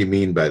 what do you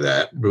mean by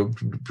that?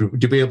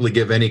 To be able to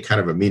give any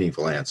kind of a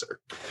meaningful answer.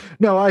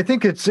 No, I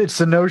think it's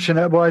the notion.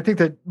 Well, I think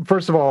that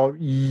first of all,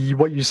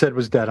 what you said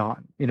was dead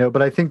on.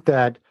 But I think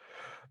that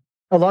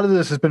a lot of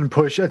this has been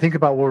pushed. I think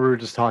about what we were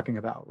just talking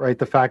about, right?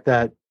 The fact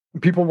that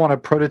people want to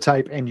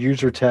prototype and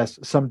user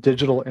test some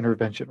digital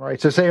intervention,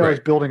 right? So say I was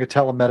building a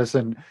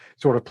telemedicine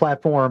sort of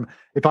platform.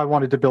 If I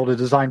wanted to build a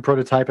design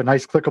prototype, a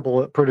nice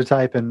clickable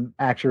prototype in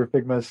Axure,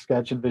 Figma,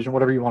 Sketch, InVision,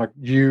 whatever you want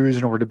to use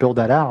in order to build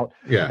that out,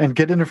 and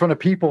get it in front of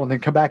people and then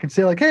come back and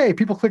say like, hey,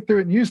 people clicked through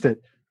it and used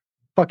it.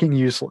 Fucking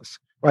useless,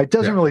 right?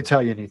 Doesn't really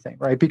tell you anything,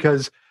 right?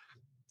 Because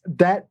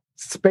that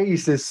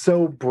space is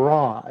so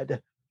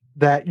broad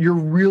that you're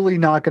really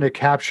not going to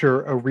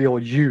capture a real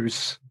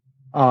use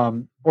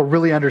or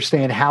really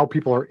understand how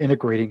people are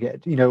integrating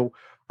it.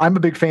 I'm a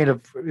big fan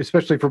of,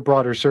 especially for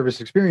broader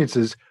service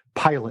experiences,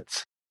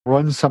 pilots.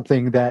 Run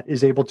something that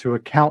is able to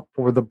account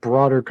for the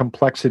broader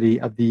complexity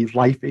of the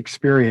life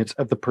experience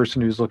of the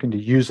person who's looking to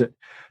use it.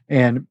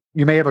 And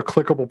you may have a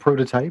clickable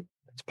prototype.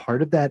 It's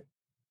part of that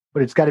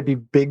but it's got to be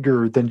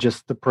bigger than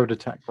just the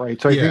prototype,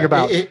 right? So I think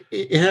about it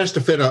has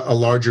to fit a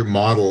larger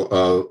model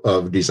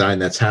of design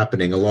that's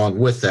happening along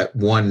with that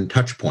one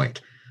touch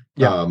point.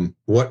 Yeah.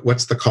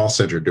 What's the call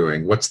center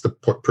doing? What's the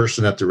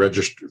person at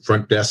the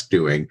front desk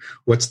doing?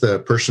 What's the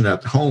person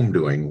at home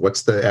doing?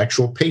 What's the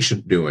actual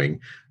patient doing?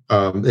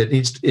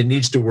 It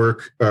needs to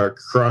work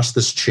across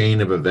this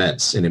chain of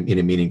events in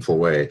a meaningful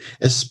way,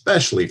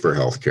 especially for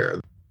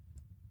healthcare.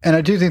 And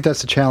I do think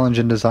that's a challenge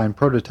in design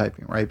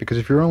prototyping, right? Because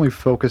if you're only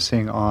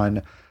focusing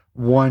on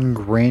one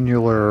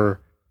granular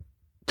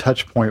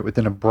touch point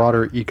within a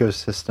broader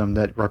ecosystem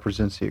that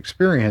represents the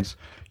experience,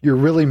 you're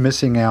really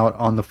missing out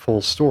on the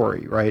full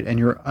story, right? And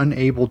you're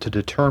unable to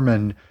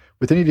determine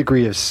with any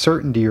degree of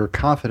certainty or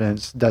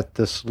confidence that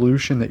the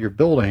solution that you're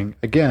building,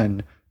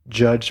 again,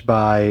 judged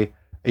by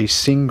a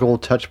single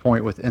touch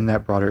point within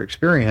that broader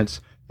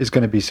experience, is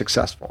going to be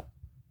successful.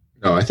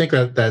 No, I think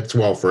that's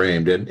well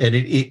framed. And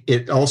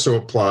it also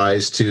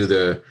applies to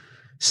the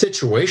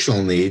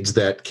situational needs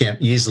that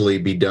can't easily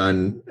be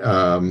done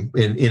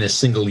in a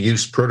single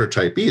use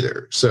prototype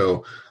either.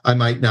 So I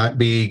might not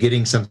be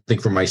getting something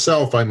for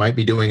myself. I might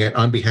be doing it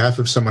on behalf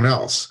of someone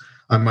else.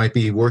 I might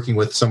be working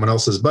with someone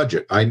else's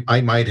budget. I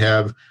might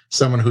have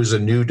someone who's a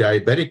new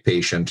diabetic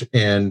patient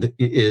and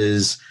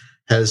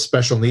has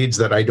special needs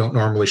that I don't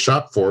normally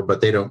shop for,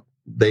 but they don't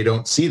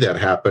see that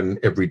happen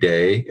every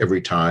day, every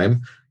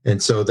time.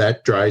 And so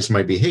that drives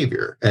my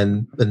behavior.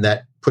 And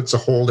that puts a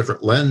whole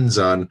different lens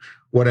on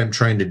what I'm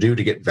trying to do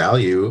to get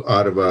value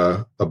out of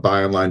a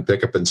buy online,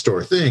 pick up in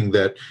store thing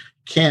that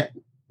can't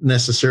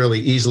necessarily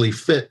easily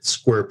fit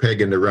square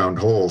peg into round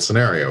hole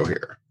scenario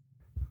here.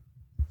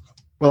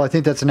 Well, I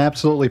think that's an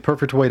absolutely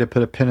perfect way to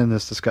put a pin in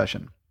this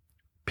discussion.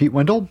 Pete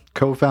Wendell,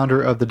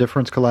 co-founder of the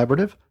Difference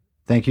Collaborative,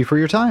 thank you for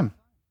your time.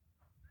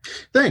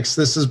 Thanks.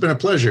 This has been a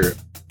pleasure.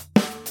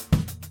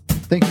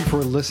 Thank you for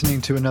listening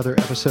to another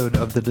episode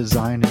of the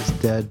Design is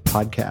Dead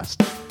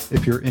podcast.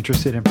 If you're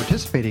interested in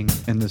participating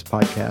in this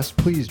podcast,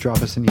 please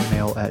drop us an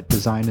email at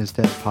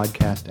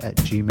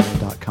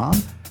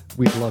designisdeadpodcast@gmail.com.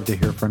 We'd love to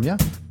hear from you.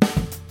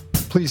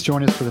 Please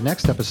join us for the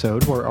next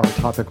episode where our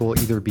topic will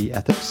either be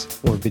ethics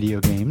or video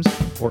games,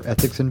 or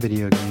ethics in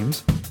video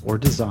games, or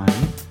design,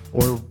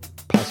 or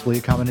possibly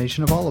a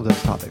combination of all of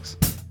those topics.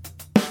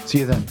 See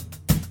you then.